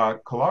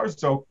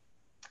Collazo,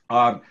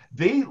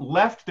 they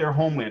left their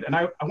homeland. And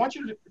I want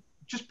you to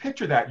just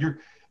picture that.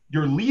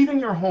 You're leaving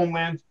your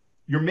homeland.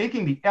 You're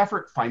making the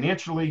effort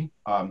financially,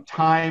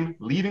 time,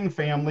 leaving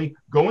family,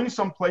 going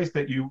someplace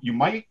that you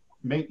might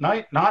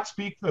not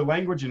speak the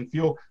language and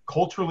feel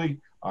culturally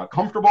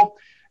comfortable.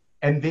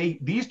 And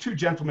these two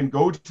gentlemen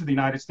go to the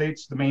United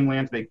States, the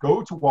mainland. They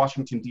go to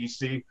Washington,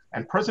 D.C.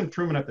 And President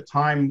Truman at the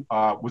time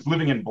was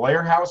living in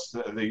Blair House.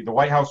 The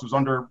White House was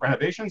under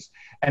renovations.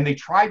 And they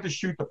tried to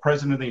shoot the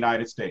President of the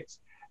United States.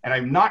 And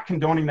I'm not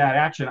condoning that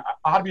action.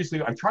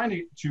 Obviously, I'm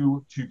trying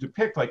to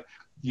depict like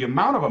the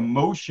amount of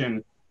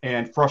emotion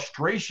and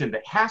frustration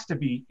that has to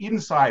be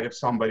inside of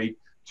somebody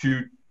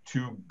to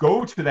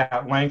go to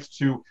that length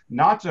to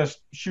not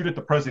just shoot at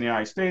the President of the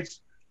United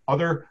States.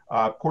 Other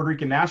Puerto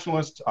Rican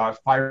nationalists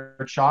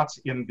fired shots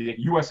in the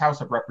U.S. House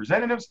of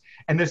Representatives,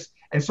 and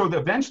so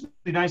eventually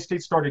the United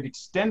States started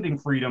extending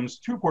freedoms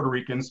to Puerto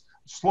Ricans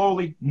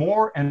slowly,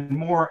 more and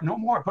more, no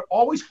more, but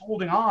always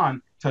holding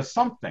on to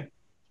something.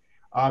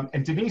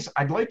 And Denise,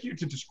 I'd like you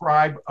to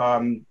describe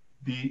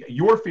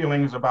your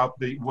feelings about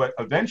what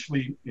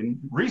eventually in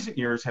recent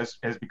years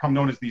has become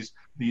known as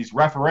these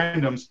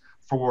referendums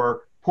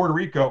for Puerto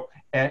Rico.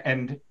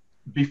 And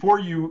before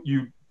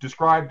you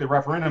describe the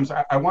referendums,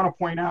 I want to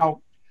point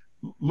out,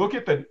 look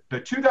at the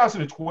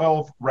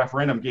 2012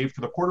 referendum gave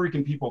to the Puerto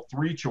Rican people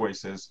 3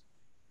 choices,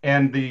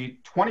 and the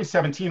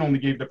 2017 only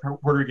gave the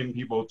Puerto Rican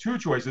people 2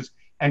 choices.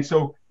 And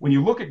so when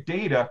you look at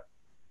data,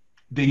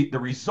 the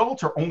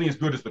results are only as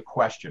good as the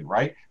question,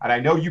 right? And I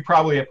know you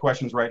probably have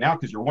questions right now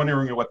because you're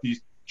wondering what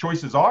these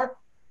choices are.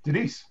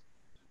 Denise.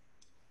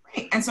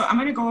 Right. And so I'm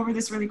going to go over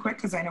this really quick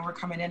because I know we're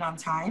coming in on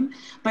time.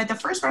 But the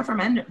first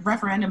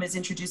referendum is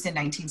introduced in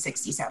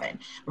 1967,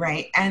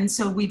 right? And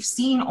so we've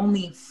seen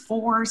only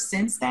 4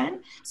 since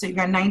then. So you've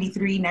got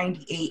 93,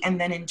 98, and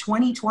then in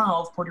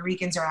 2012, Puerto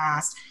Ricans are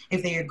asked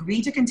if they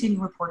agree to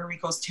continue with Puerto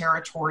Rico's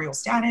territorial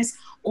status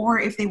or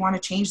if they want to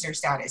change their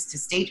status to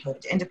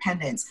statehood,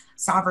 independence,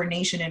 sovereign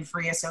nation, and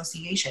free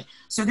association.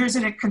 So there's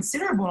a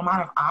considerable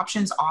amount of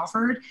options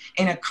offered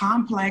in a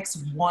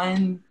complex,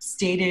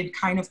 one-stated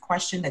kind of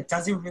question that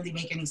doesn't really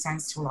make any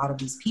sense to a lot of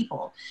these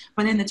people.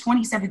 But in the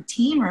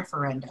 2017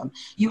 referendum,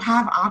 you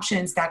have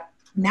options that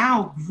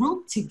now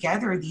group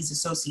together these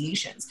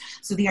associations.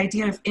 So the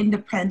idea of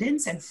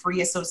independence and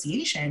free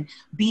association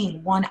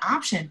being one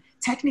option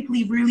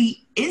technically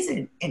really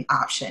isn't an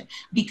option,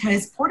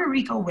 because Puerto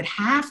Rico would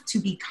have to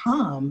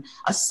become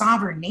a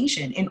sovereign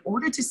nation in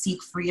order to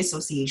seek free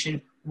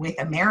association with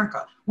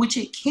America, which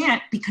it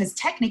can't because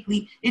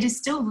technically it is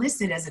still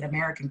listed as an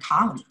American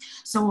colony.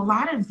 So a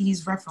lot of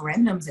these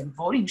referendums and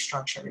voting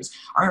structures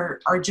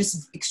are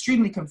just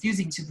extremely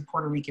confusing to the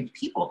Puerto Rican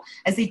people,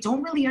 as they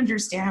don't really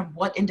understand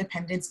what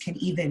independence can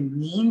even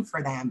mean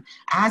for them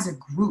as a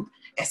group,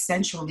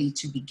 essentially,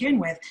 to begin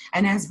with.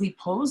 And as we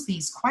pose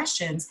these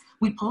questions,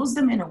 we pose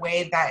them in a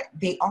way that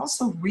they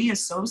also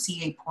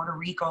reassociate Puerto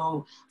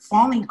Rico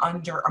falling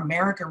under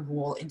American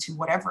rule into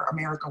whatever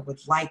America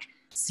would like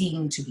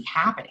seeing to be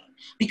happening,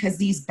 because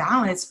these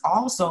ballots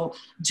also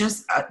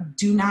just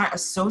do not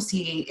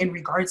associate in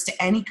regards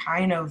to any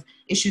kind of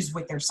issues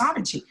with their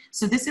sovereignty.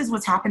 So this is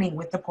what's happening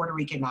with the Puerto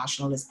Rican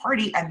Nationalist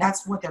Party, and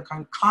that's what they're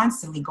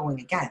constantly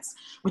going against,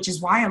 which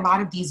is why a lot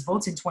of these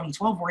votes in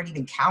 2012 weren't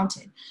even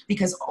counted,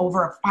 because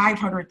over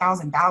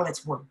 500,000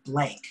 ballots were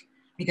blank,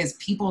 because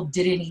people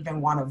didn't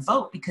even want to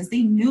vote because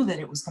they knew that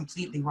it was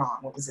completely wrong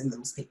what was in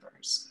those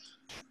papers.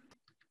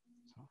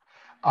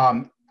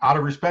 Out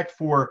of respect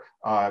for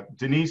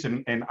Denise,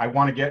 and I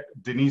want to get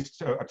Denise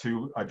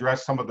to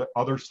address some of the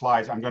other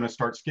slides, I'm going to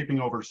start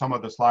skipping over some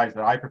of the slides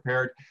that I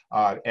prepared.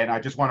 And I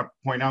just want to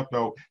point out,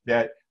 though,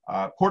 that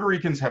Puerto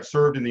Ricans have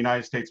served in the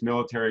United States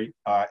military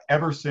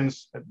ever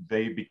since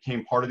they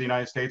became part of the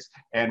United States.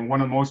 And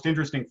one of the most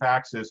interesting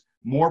facts is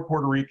more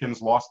Puerto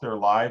Ricans lost their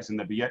lives in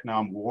the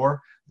Vietnam War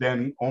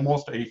than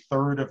almost a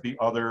third of the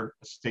other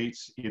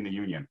states in the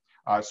Union.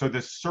 So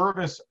the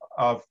service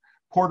of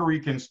Puerto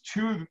Ricans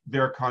to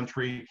their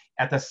country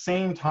at the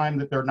same time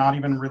that they're not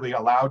even really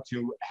allowed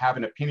to have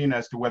an opinion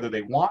as to whether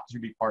they want to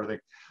be part of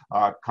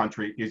the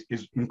country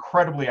is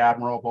incredibly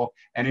admirable.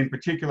 And in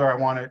particular, I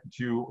wanted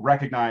to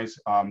recognize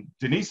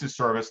Denise's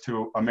service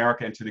to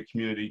America and to the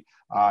community.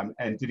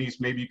 And Denise,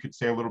 maybe you could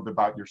say a little bit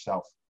about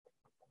yourself.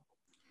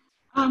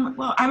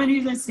 Well, I'm a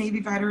U.S.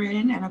 Navy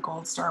veteran and a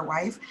Gold Star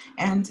wife,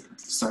 and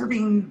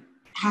serving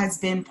has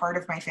been part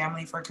of my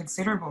family for a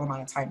considerable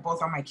amount of time,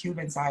 both on my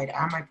Cuban side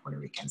and my Puerto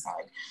Rican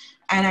side.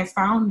 And I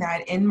found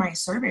that in my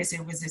service,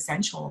 it was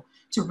essential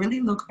to really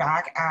look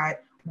back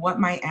at what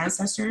my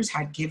ancestors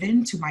had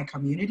given to my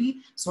community,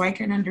 so I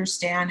can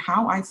understand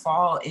how I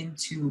fall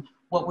into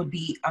what would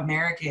be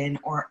American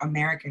or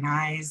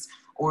Americanized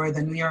or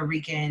the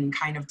Nuyorican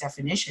kind of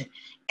definition.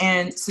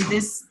 And so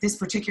this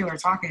particular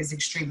talk is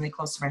extremely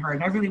close to my heart.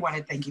 And I really want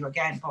to thank you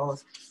again,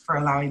 both, for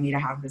allowing me to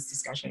have this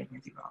discussion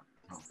with you both.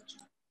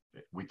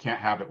 We can't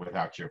have it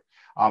without you.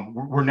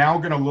 We're now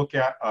going to look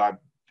at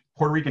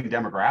Puerto Rican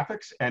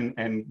demographics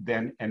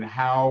and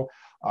how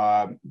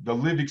the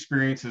lived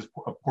experiences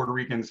of Puerto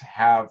Ricans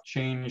have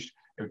changed,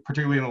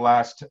 particularly in the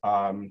last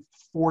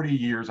 40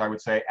 years, I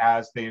would say,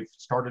 as they've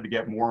started to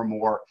get more and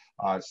more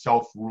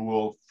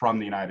self-rule from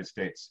the United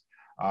States.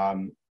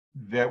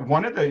 That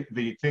one of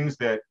the things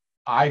that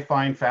I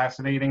find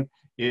fascinating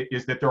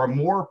is that there are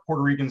more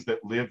Puerto Ricans that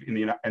live in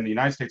the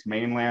United States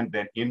mainland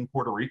than in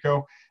Puerto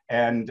Rico,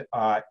 and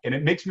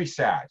it makes me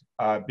sad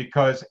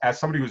because as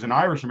somebody who's an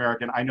Irish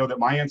American, I know that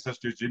my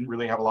ancestors didn't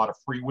really have a lot of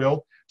free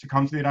will to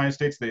come to the United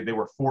States. They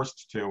were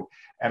forced to,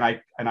 and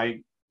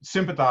I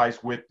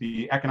sympathize with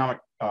the economic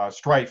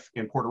strife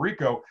in Puerto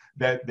Rico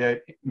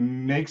that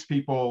makes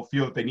people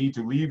feel that they need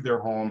to leave their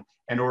home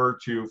in order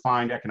to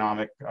find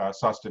economic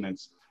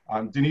sustenance.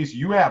 Denise,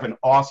 you have an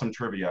awesome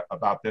trivia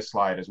about this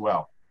slide as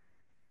well.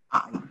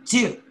 I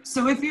do.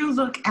 So if you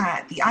look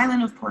at the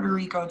island of Puerto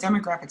Rico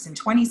demographics in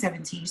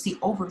 2017, you see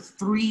over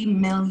 3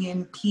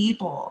 million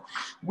people,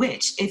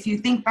 which if you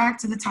think back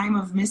to the time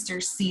of Mr.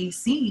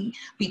 CC,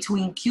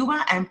 between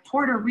Cuba and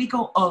Puerto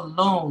Rico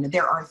alone,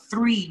 there are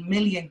 3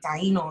 million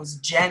Taínos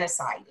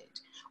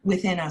genocided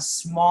within a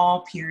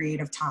small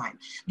period of time.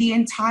 The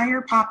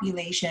entire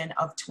population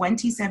of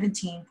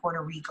 2017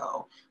 Puerto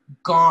Rico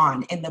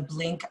gone in the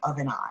blink of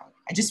an eye.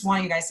 I just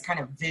want you guys to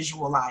kind of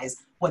visualize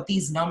what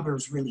these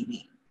numbers really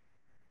mean.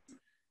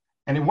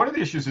 And one of the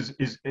issues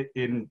is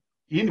within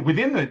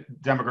the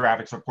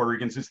demographics of Puerto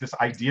Ricans is this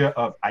idea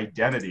of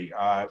identity.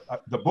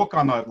 The book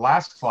on the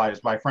last slide is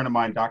by a friend of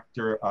mine,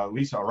 Dr.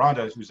 Lisa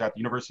Aranda, who's at the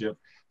University of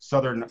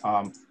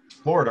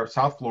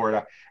South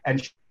Florida,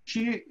 and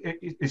she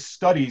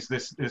studies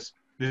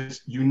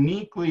this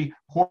uniquely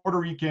Puerto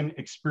Rican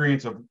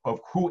experience of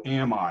who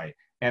am I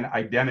and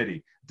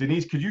identity.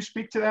 Denise, could you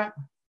speak to that?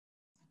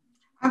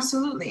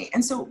 Absolutely.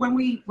 And so when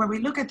we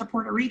look at the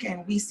Puerto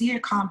Rican, we see a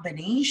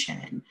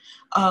combination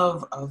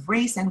of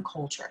race and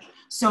culture.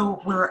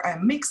 So we're a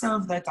mix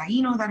of the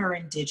Taíno that are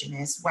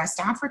indigenous, West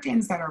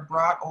Africans that are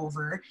brought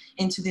over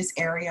into this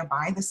area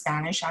by the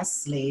Spanish as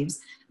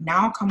slaves,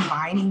 now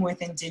combining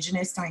with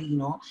indigenous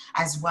Taíno,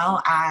 as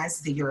well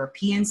as the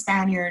European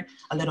Spaniard,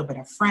 a little bit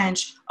of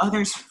French,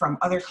 others from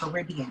other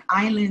Caribbean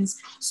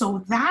islands.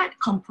 So that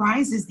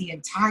comprises the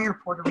entire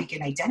Puerto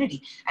Rican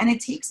identity. And it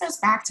takes us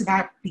back to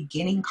that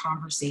beginning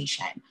conversation.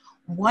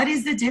 What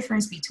is the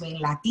difference between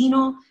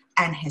Latino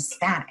and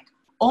Hispanic?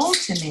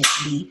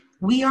 Ultimately,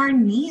 we are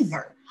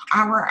neither.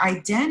 Our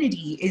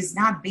identity is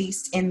not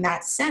based in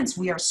that sense.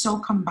 We are so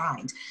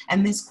combined.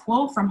 And this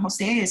quote from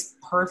Jose is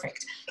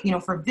perfect. You know,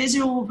 for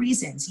visual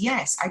reasons,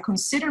 yes, I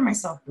consider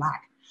myself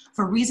Black.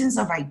 For reasons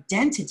of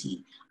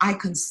identity, I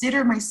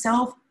consider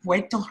myself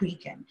Puerto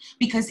Rican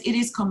because it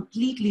is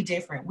completely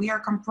different. We are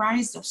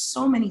comprised of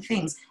so many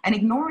things, and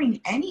ignoring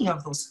any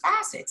of those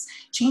facets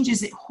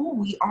changes who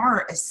we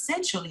are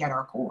essentially at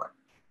our core.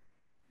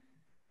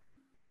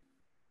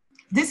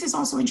 This is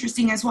also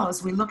interesting as well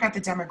as we look at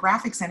the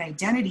demographics and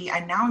identity,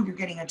 and now you're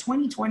getting a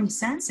 2020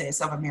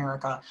 census of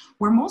America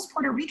where most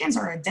Puerto Ricans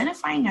are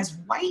identifying as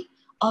white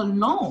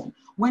alone.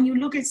 When you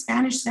look at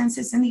Spanish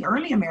census and the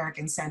early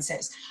American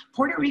census,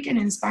 Puerto Rican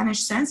and Spanish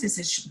census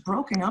is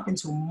broken up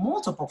into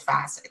multiple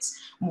facets: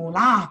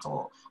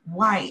 mulatto,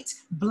 white,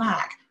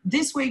 Black.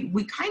 This way,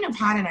 we kind of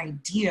had an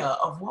idea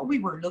of what we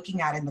were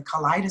looking at in the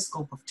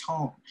kaleidoscope of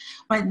tone.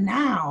 But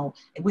now,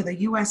 with a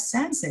US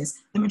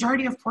Census, the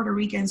majority of Puerto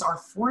Ricans are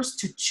forced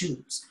to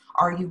choose.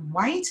 Are you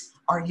white?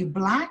 Are you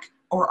Black?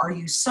 Or are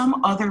you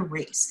some other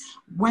race?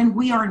 When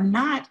we are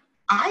not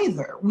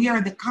either, we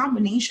are the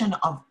combination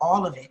of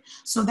all of it.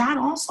 So that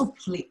also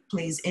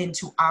plays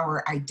into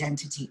our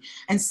identity.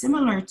 And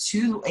similar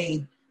to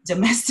a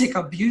domestic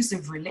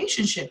abusive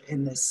relationship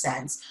in this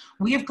sense,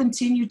 we have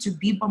continued to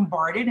be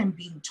bombarded and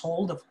being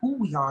told of who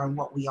we are and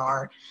what we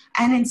are.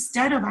 And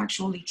instead of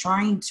actually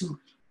trying to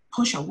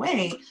push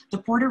away, the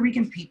Puerto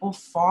Rican people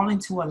fall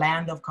into a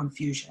land of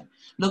confusion,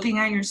 looking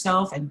at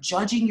yourself and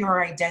judging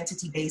your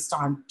identity based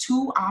on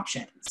two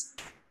options,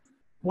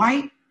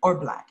 white or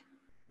Black,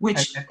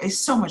 which is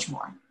so much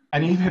more.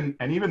 And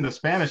even the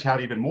Spanish had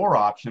even more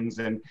options.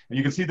 And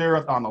you can see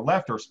there on the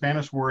left are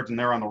Spanish words, and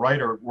there on the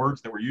right are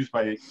words that were used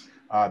by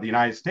the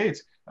United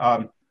States.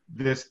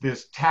 This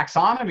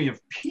taxonomy of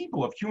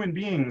people, of human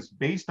beings,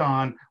 based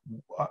on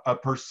a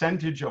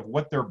percentage of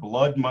what their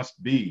blood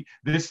must be.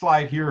 This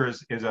slide here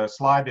is a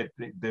slide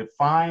that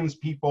defines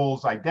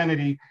people's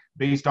identity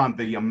based on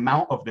the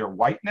amount of their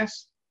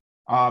whiteness.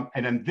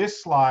 And then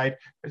this slide,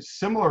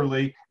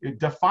 similarly,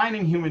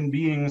 defining human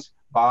beings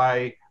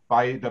by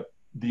the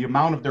the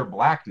amount of their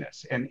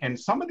blackness. And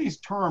some of these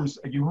terms,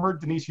 you heard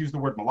Denise use the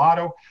word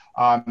mulatto.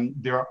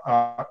 There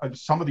are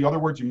some of the other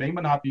words you may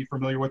not be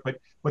familiar with,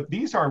 but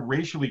these are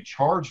racially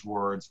charged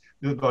words.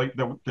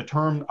 The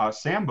term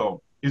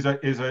Sambo is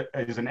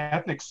an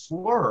ethnic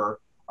slur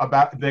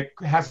that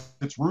has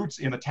its roots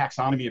in the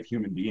taxonomy of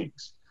human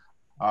beings.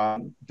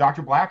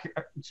 Dr. Black,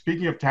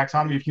 speaking of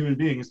taxonomy of human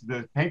beings,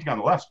 the painting on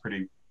the left is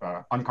pretty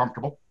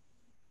uncomfortable.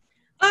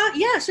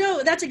 Yeah,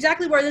 so that's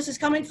exactly where this is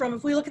coming from.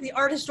 If we look at the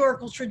art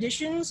historical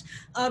traditions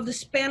of the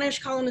Spanish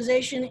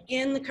colonization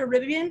in the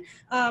Caribbean,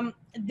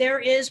 there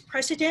is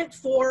precedent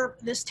for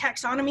this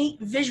taxonomy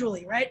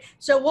visually, right?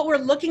 So what we're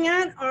looking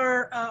at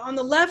are, on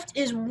the left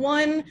is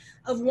one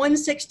of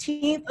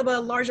 1/16 of a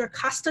larger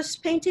Costas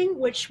painting,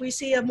 which we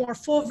see a more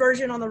full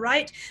version on the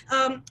right.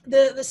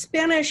 The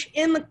Spanish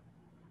in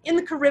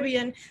the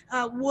Caribbean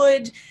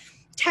would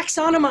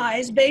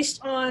taxonomize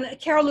based on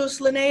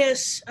Carolus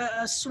Linnaeus,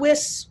 a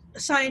Swiss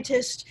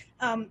scientist,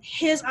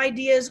 his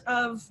ideas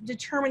of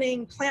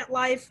determining plant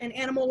life and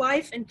animal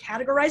life and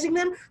categorizing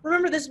them.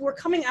 Remember this, we're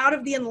coming out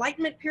of the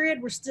Enlightenment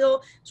period. We're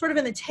still sort of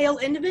in the tail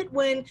end of it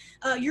when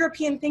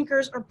European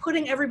thinkers are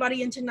putting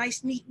everybody into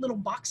nice, neat little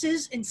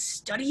boxes and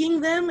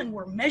studying them, and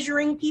we're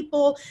measuring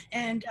people,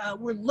 and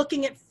we're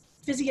looking at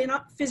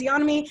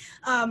physiognomy,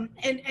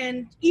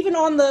 and even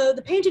on the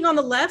painting on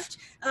the left,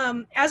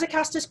 as a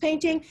Costas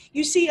painting,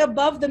 you see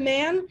above the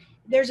man,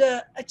 there's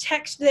a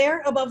text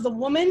there, above the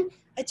woman,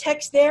 a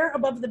text there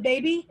above the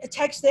baby, a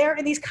text there.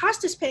 And these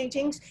Costas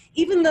paintings,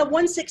 even the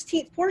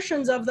 1/16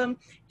 portions of them,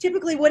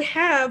 typically would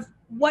have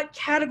what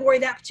category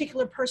that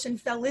particular person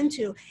fell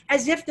into,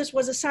 as if this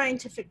was a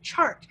scientific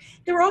chart.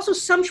 There were also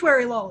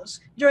sumptuary laws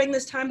during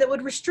this time that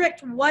would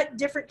restrict what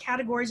different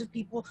categories of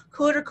people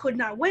could or could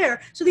not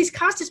wear. So these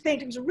Costas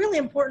paintings are really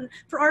important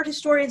for art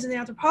historians and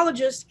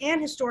anthropologists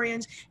and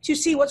historians to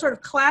see what sort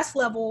of class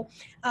level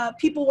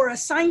people were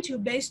assigned to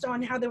based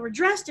on how they were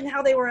dressed and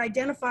how they were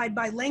identified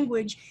by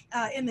language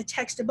in the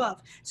text above.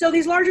 So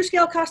these larger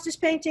scale Costas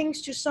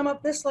paintings, to sum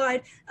up this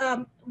slide,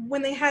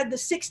 when they had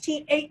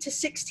the 8 to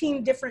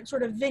 16 different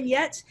sort of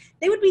vignettes,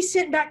 they would be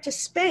sent back to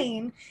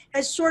Spain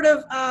as sort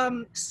of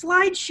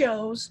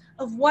slideshows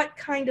of what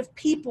kind of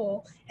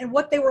people and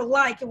what they were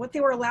like and what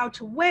they were allowed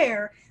to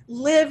wear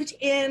lived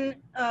in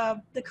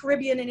the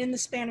Caribbean and in the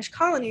Spanish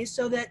colonies,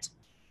 so that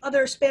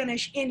other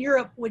Spanish in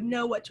Europe would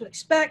know what to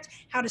expect,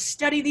 how to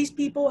study these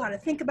people, how to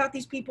think about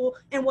these people,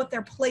 and what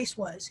their place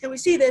was. And we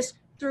see this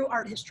through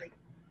art history.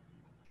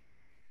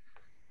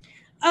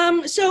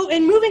 So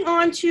in moving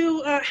on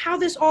to how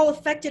this all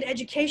affected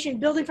education,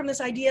 building from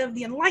this idea of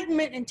the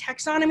Enlightenment and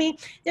taxonomy,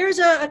 there's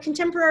a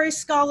contemporary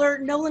scholar,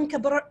 Nolan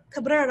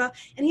Cabrera,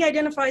 and he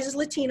identifies as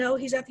Latino.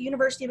 He's at the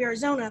University of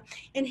Arizona,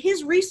 and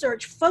his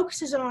research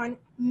focuses on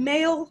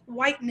male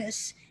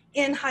whiteness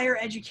in higher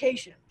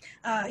education.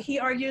 He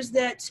argues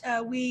that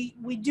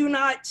we do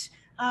not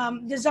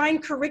design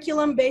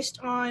curriculum based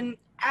on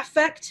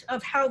affect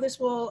of how this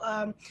will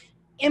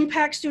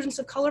impact students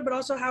of color, but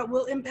also how it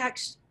will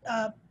impact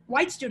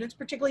white students,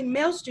 particularly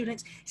male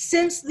students,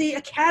 since the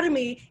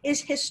academy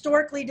is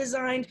historically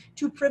designed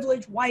to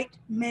privilege white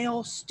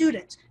male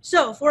students.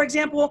 So, for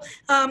example,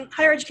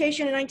 higher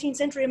education in 19th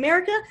century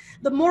America,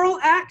 the Morrill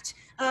Act,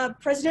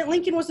 President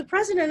Lincoln was the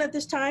president at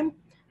this time,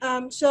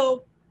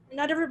 so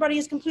not everybody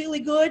is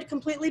completely good,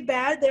 completely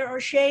bad. There are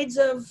shades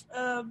of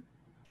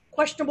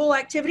questionable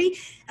activity.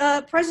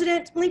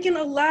 President Lincoln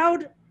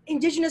allowed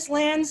indigenous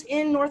lands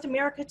in North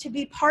America to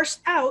be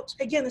parsed out,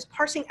 again, this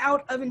parsing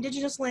out of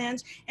indigenous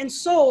lands, and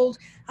sold,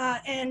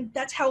 and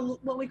that's how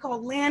what we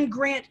call land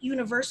grant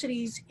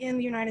universities in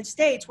the United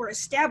States were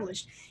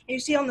established. And you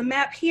see on the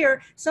map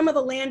here some of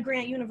the land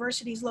grant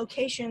universities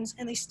locations,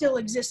 and they still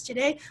exist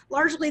today.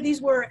 Largely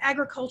these were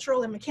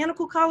agricultural and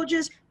mechanical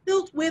colleges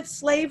built with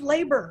slave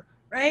labor,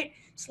 right?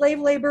 Slave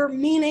labor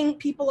meaning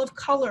people of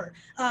color,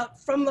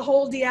 from the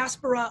whole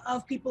diaspora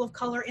of people of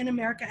color in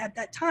America at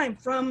that time,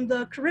 from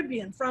the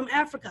Caribbean, from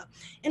Africa.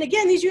 And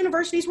again, these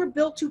universities were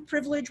built to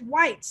privilege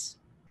whites.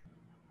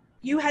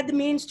 You had the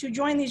means to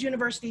join these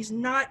universities,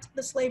 not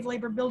the slave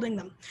labor building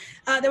them.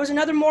 There was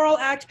another Morrill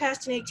Act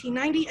passed in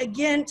 1890,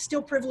 again,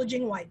 still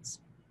privileging whites.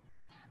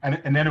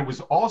 And then it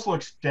was also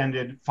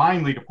extended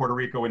finally to Puerto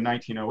Rico in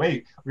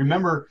 1908.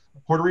 Remember,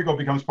 Puerto Rico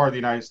becomes part of the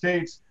United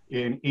States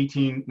in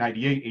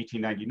 1898,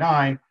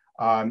 1899.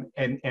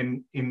 And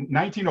in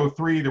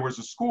 1903, there was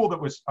a school that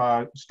was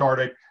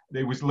started.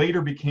 It was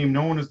later became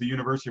known as the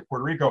University of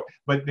Puerto Rico,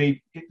 but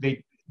they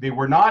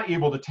were not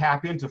able to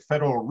tap into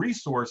federal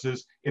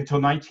resources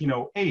until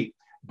 1908.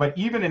 But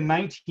even in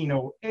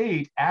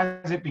 1908,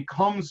 as it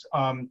becomes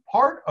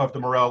part of the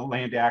Morrill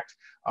Land Act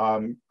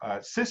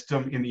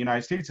system in the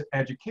United States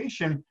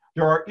education,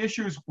 there are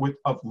issues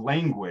of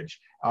language.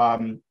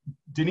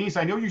 Denise,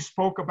 I know you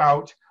spoke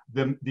about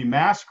the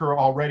massacre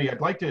already. I'd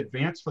like to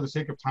advance for the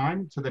sake of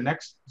time to the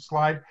next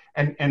slide.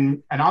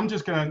 And I'm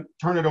just gonna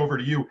turn it over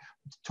to you.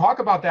 Talk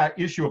about that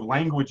issue of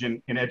language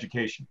in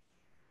education.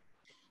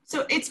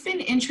 So it's been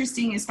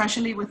interesting,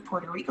 especially with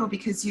Puerto Rico,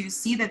 because you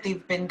see that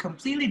they've been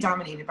completely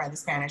dominated by the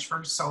Spanish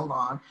for so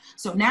long.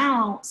 So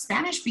now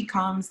Spanish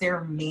becomes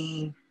their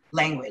main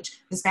language.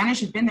 The Spanish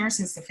have been there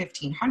since the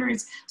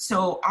 1500s.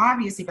 So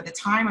obviously, by the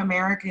time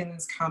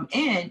Americans come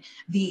in,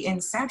 the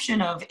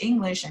inception of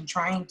English and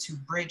trying to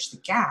bridge the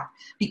gap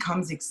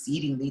becomes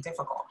exceedingly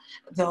difficult.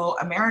 Though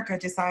America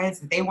decides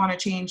that they want to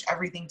change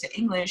everything to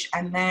English,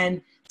 and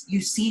then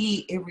you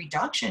see a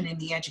reduction in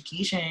the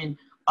education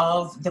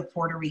of the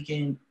Puerto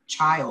Rican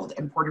child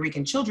and Puerto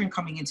Rican children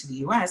coming into the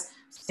US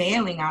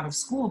failing out of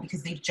school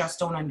because they just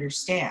don't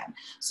understand.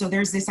 So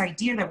there's this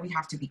idea that we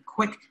have to be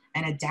quick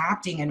and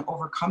adapting and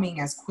overcoming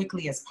as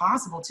quickly as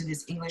possible to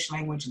this English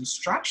language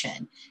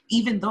instruction,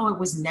 even though it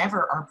was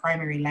never our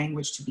primary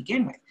language to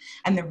begin with.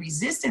 And the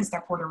resistance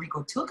that Puerto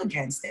Rico took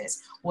against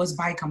this was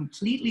by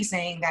completely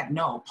saying that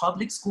no,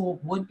 public school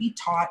would be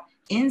taught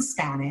in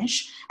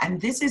Spanish, and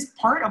this is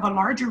part of a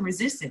larger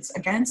resistance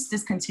against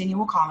this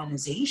continual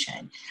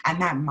colonization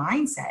and that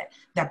mindset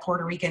that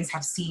Puerto Ricans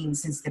have seen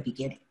since the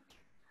beginning.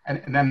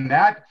 And then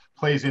that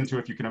plays into,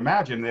 if you can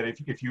imagine, that if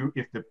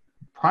the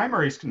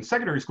primary and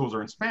secondary schools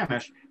are in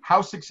Spanish,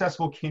 how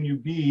successful can you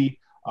be,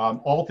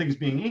 all things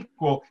being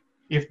equal,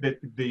 if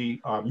the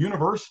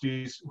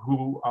universities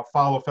who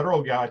follow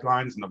federal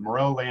guidelines and the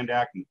Morrill Land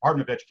Act and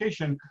Department of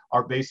Education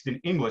are based in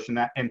English,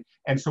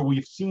 and so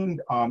we've seen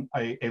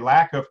a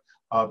lack of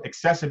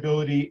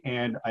accessibility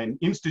and an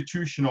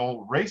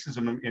institutional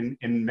racism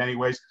in many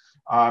ways.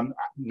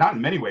 Not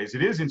in many ways,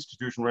 it is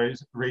institutional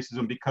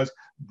racism, because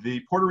the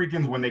Puerto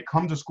Ricans, when they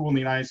come to school in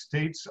the United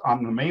States,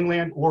 on the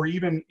mainland, or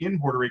even in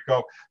Puerto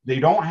Rico, they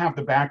don't have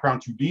the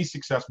background to be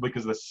successful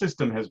because the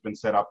system has been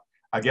set up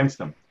against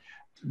them.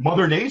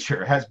 Mother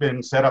Nature has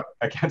been set up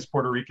against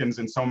Puerto Ricans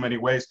in so many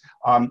ways.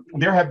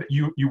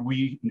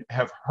 We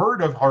have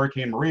heard of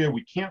Hurricane Maria.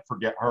 We can't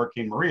forget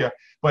Hurricane Maria,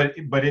 but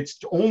it's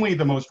only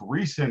the most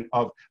recent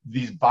of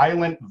these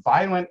violent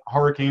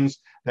hurricanes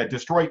that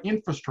destroy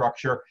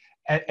infrastructure.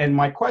 And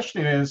my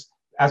question is,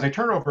 as I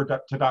turn over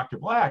to Dr.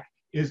 Black,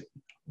 is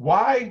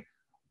why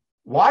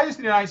is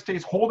the United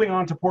States holding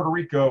on to Puerto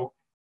Rico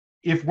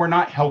if we're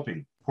not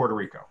helping Puerto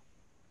Rico?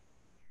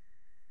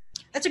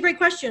 That's a great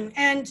question.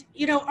 And,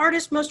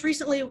 artists most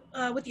recently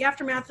with the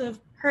aftermath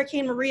of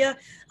Hurricane Maria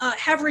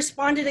have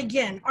responded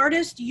again.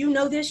 Artists, you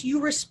know this,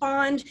 you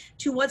respond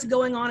to what's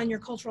going on in your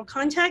cultural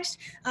context,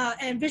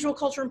 and visual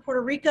culture in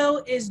Puerto Rico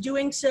is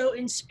doing so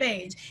in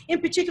spades. In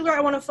particular, I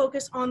want to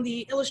focus on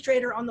the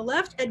illustrator on the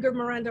left, Edgar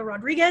Miranda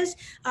Rodriguez,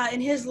 and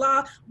his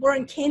La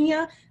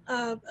Borinqueña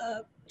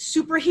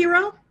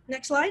superhero.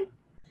 Next slide.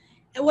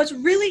 And what's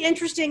really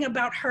interesting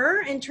about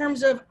her in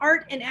terms of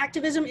art and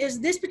activism is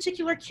this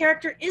particular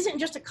character isn't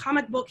just a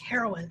comic book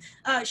heroine.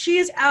 She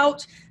is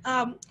out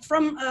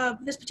from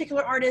this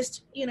particular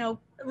artist,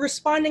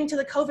 responding to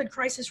the COVID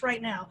crisis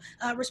right now,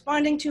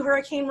 responding to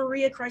Hurricane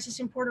Maria crisis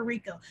in Puerto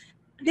Rico.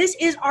 This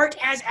is art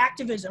as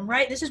activism,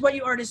 right? This is what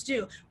you artists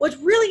do. What's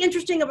really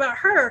interesting about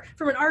her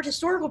from an art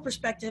historical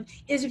perspective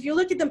is if you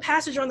look at the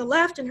passage on the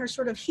left and her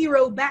sort of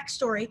heroine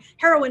backstory,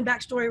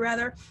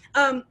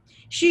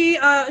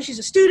 she's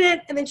a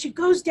student, and then she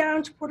goes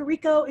down to Puerto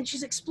Rico and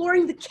she's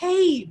exploring the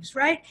caves,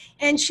 right?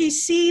 And she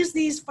sees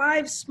these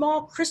 5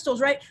 small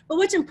crystals, right? But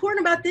what's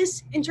important about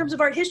this in terms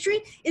of art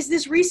history is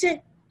this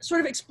recent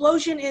sort of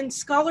explosion in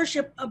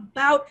scholarship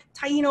about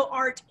Taino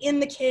art in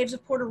the caves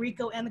of Puerto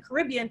Rico and the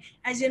Caribbean,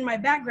 as in my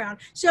background.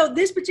 So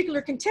this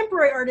particular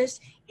contemporary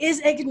artist is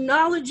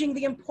acknowledging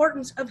the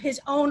importance of his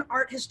own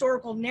art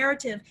historical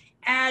narrative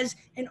as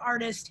an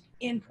artist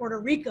in Puerto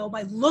Rico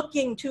by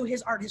looking to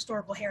his art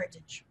historical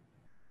heritage.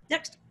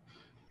 Next.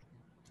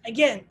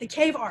 Again, the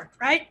cave art,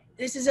 right?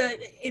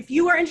 If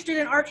you are interested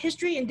in art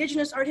history,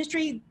 indigenous art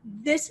history,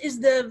 this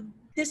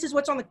is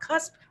what's on the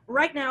cusp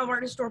right now of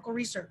art historical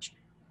research.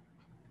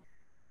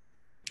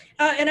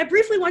 And I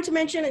briefly want to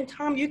mention, and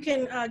Tom, you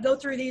can go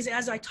through these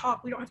as I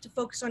talk. We don't have to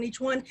focus on each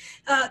one.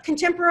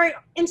 Contemporary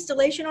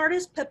installation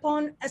artist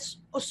Pepon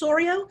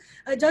Osorio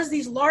does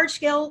these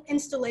large-scale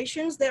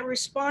installations that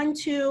respond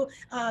to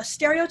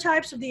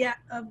stereotypes of the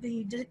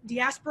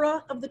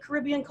diaspora of the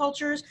Caribbean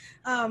cultures,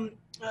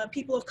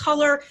 people of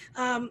color,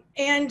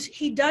 and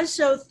he does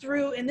so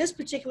through, in this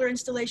particular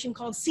installation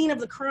called Scene of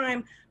the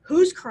Crime,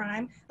 Whose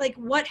Crime? Like,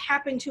 what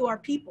happened to our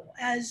people?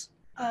 As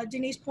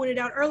Denise pointed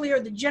out earlier,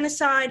 the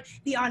genocide,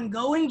 the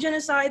ongoing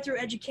genocide through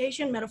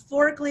education,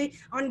 metaphorically,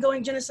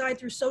 ongoing genocide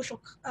through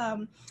social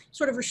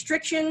sort of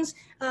restrictions,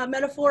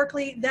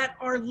 metaphorically, that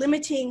are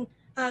limiting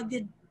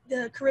the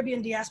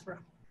Caribbean diaspora.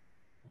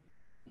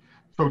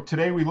 So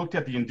today we looked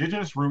at the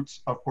indigenous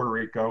roots of Puerto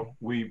Rico.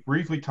 We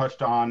briefly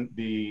touched on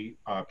the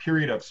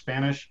period of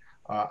Spanish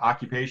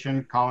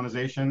occupation,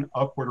 colonization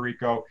of Puerto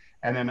Rico.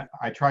 And then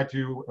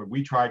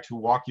we tried to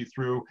walk you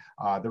through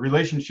the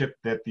relationship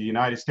that the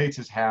United States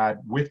has had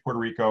with Puerto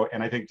Rico.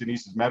 And I think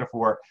Denise's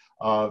metaphor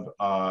of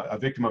a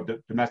victim of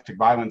domestic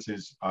violence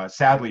is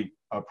sadly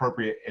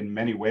appropriate in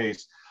many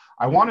ways.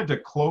 I wanted to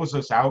close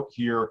us out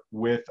here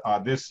with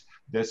this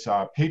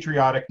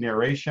patriotic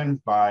narration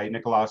by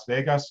Nicolas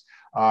Vegas.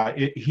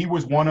 He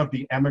was one of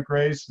the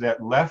emigres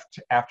that left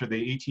after the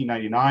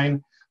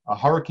 1899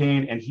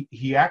 hurricane, and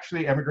he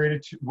actually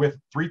emigrated with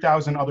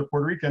 3,000 other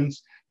Puerto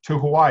Ricans to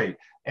Hawaii.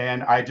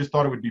 And I just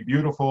thought it would be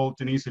beautiful,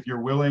 Denise, if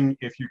you're willing,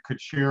 if you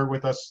could share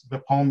with us the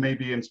poem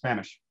maybe in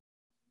Spanish.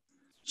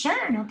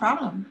 Sure, no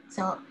problem.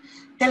 So,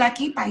 del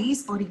aquí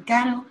país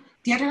borincano,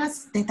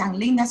 tierras de tan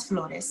lindas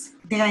flores,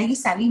 de ahí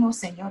salimos,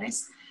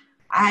 señores,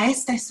 a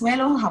este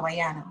suelo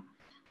hawaiano.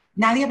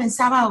 Nadie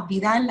pensaba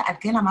olvidar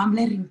aquel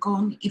amable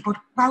rincón y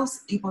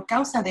por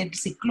causa del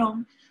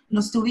ciclón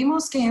nos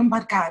tuvimos que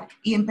embarcar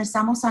y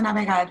empezamos a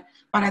navegar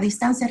para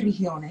distantes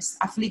regiones,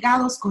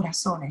 afligados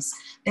corazones,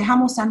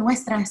 dejamos a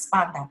nuestra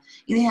espalda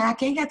y de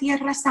aquella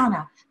tierra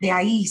sana, de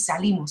ahí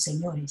salimos,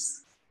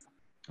 señores.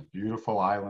 Beautiful island.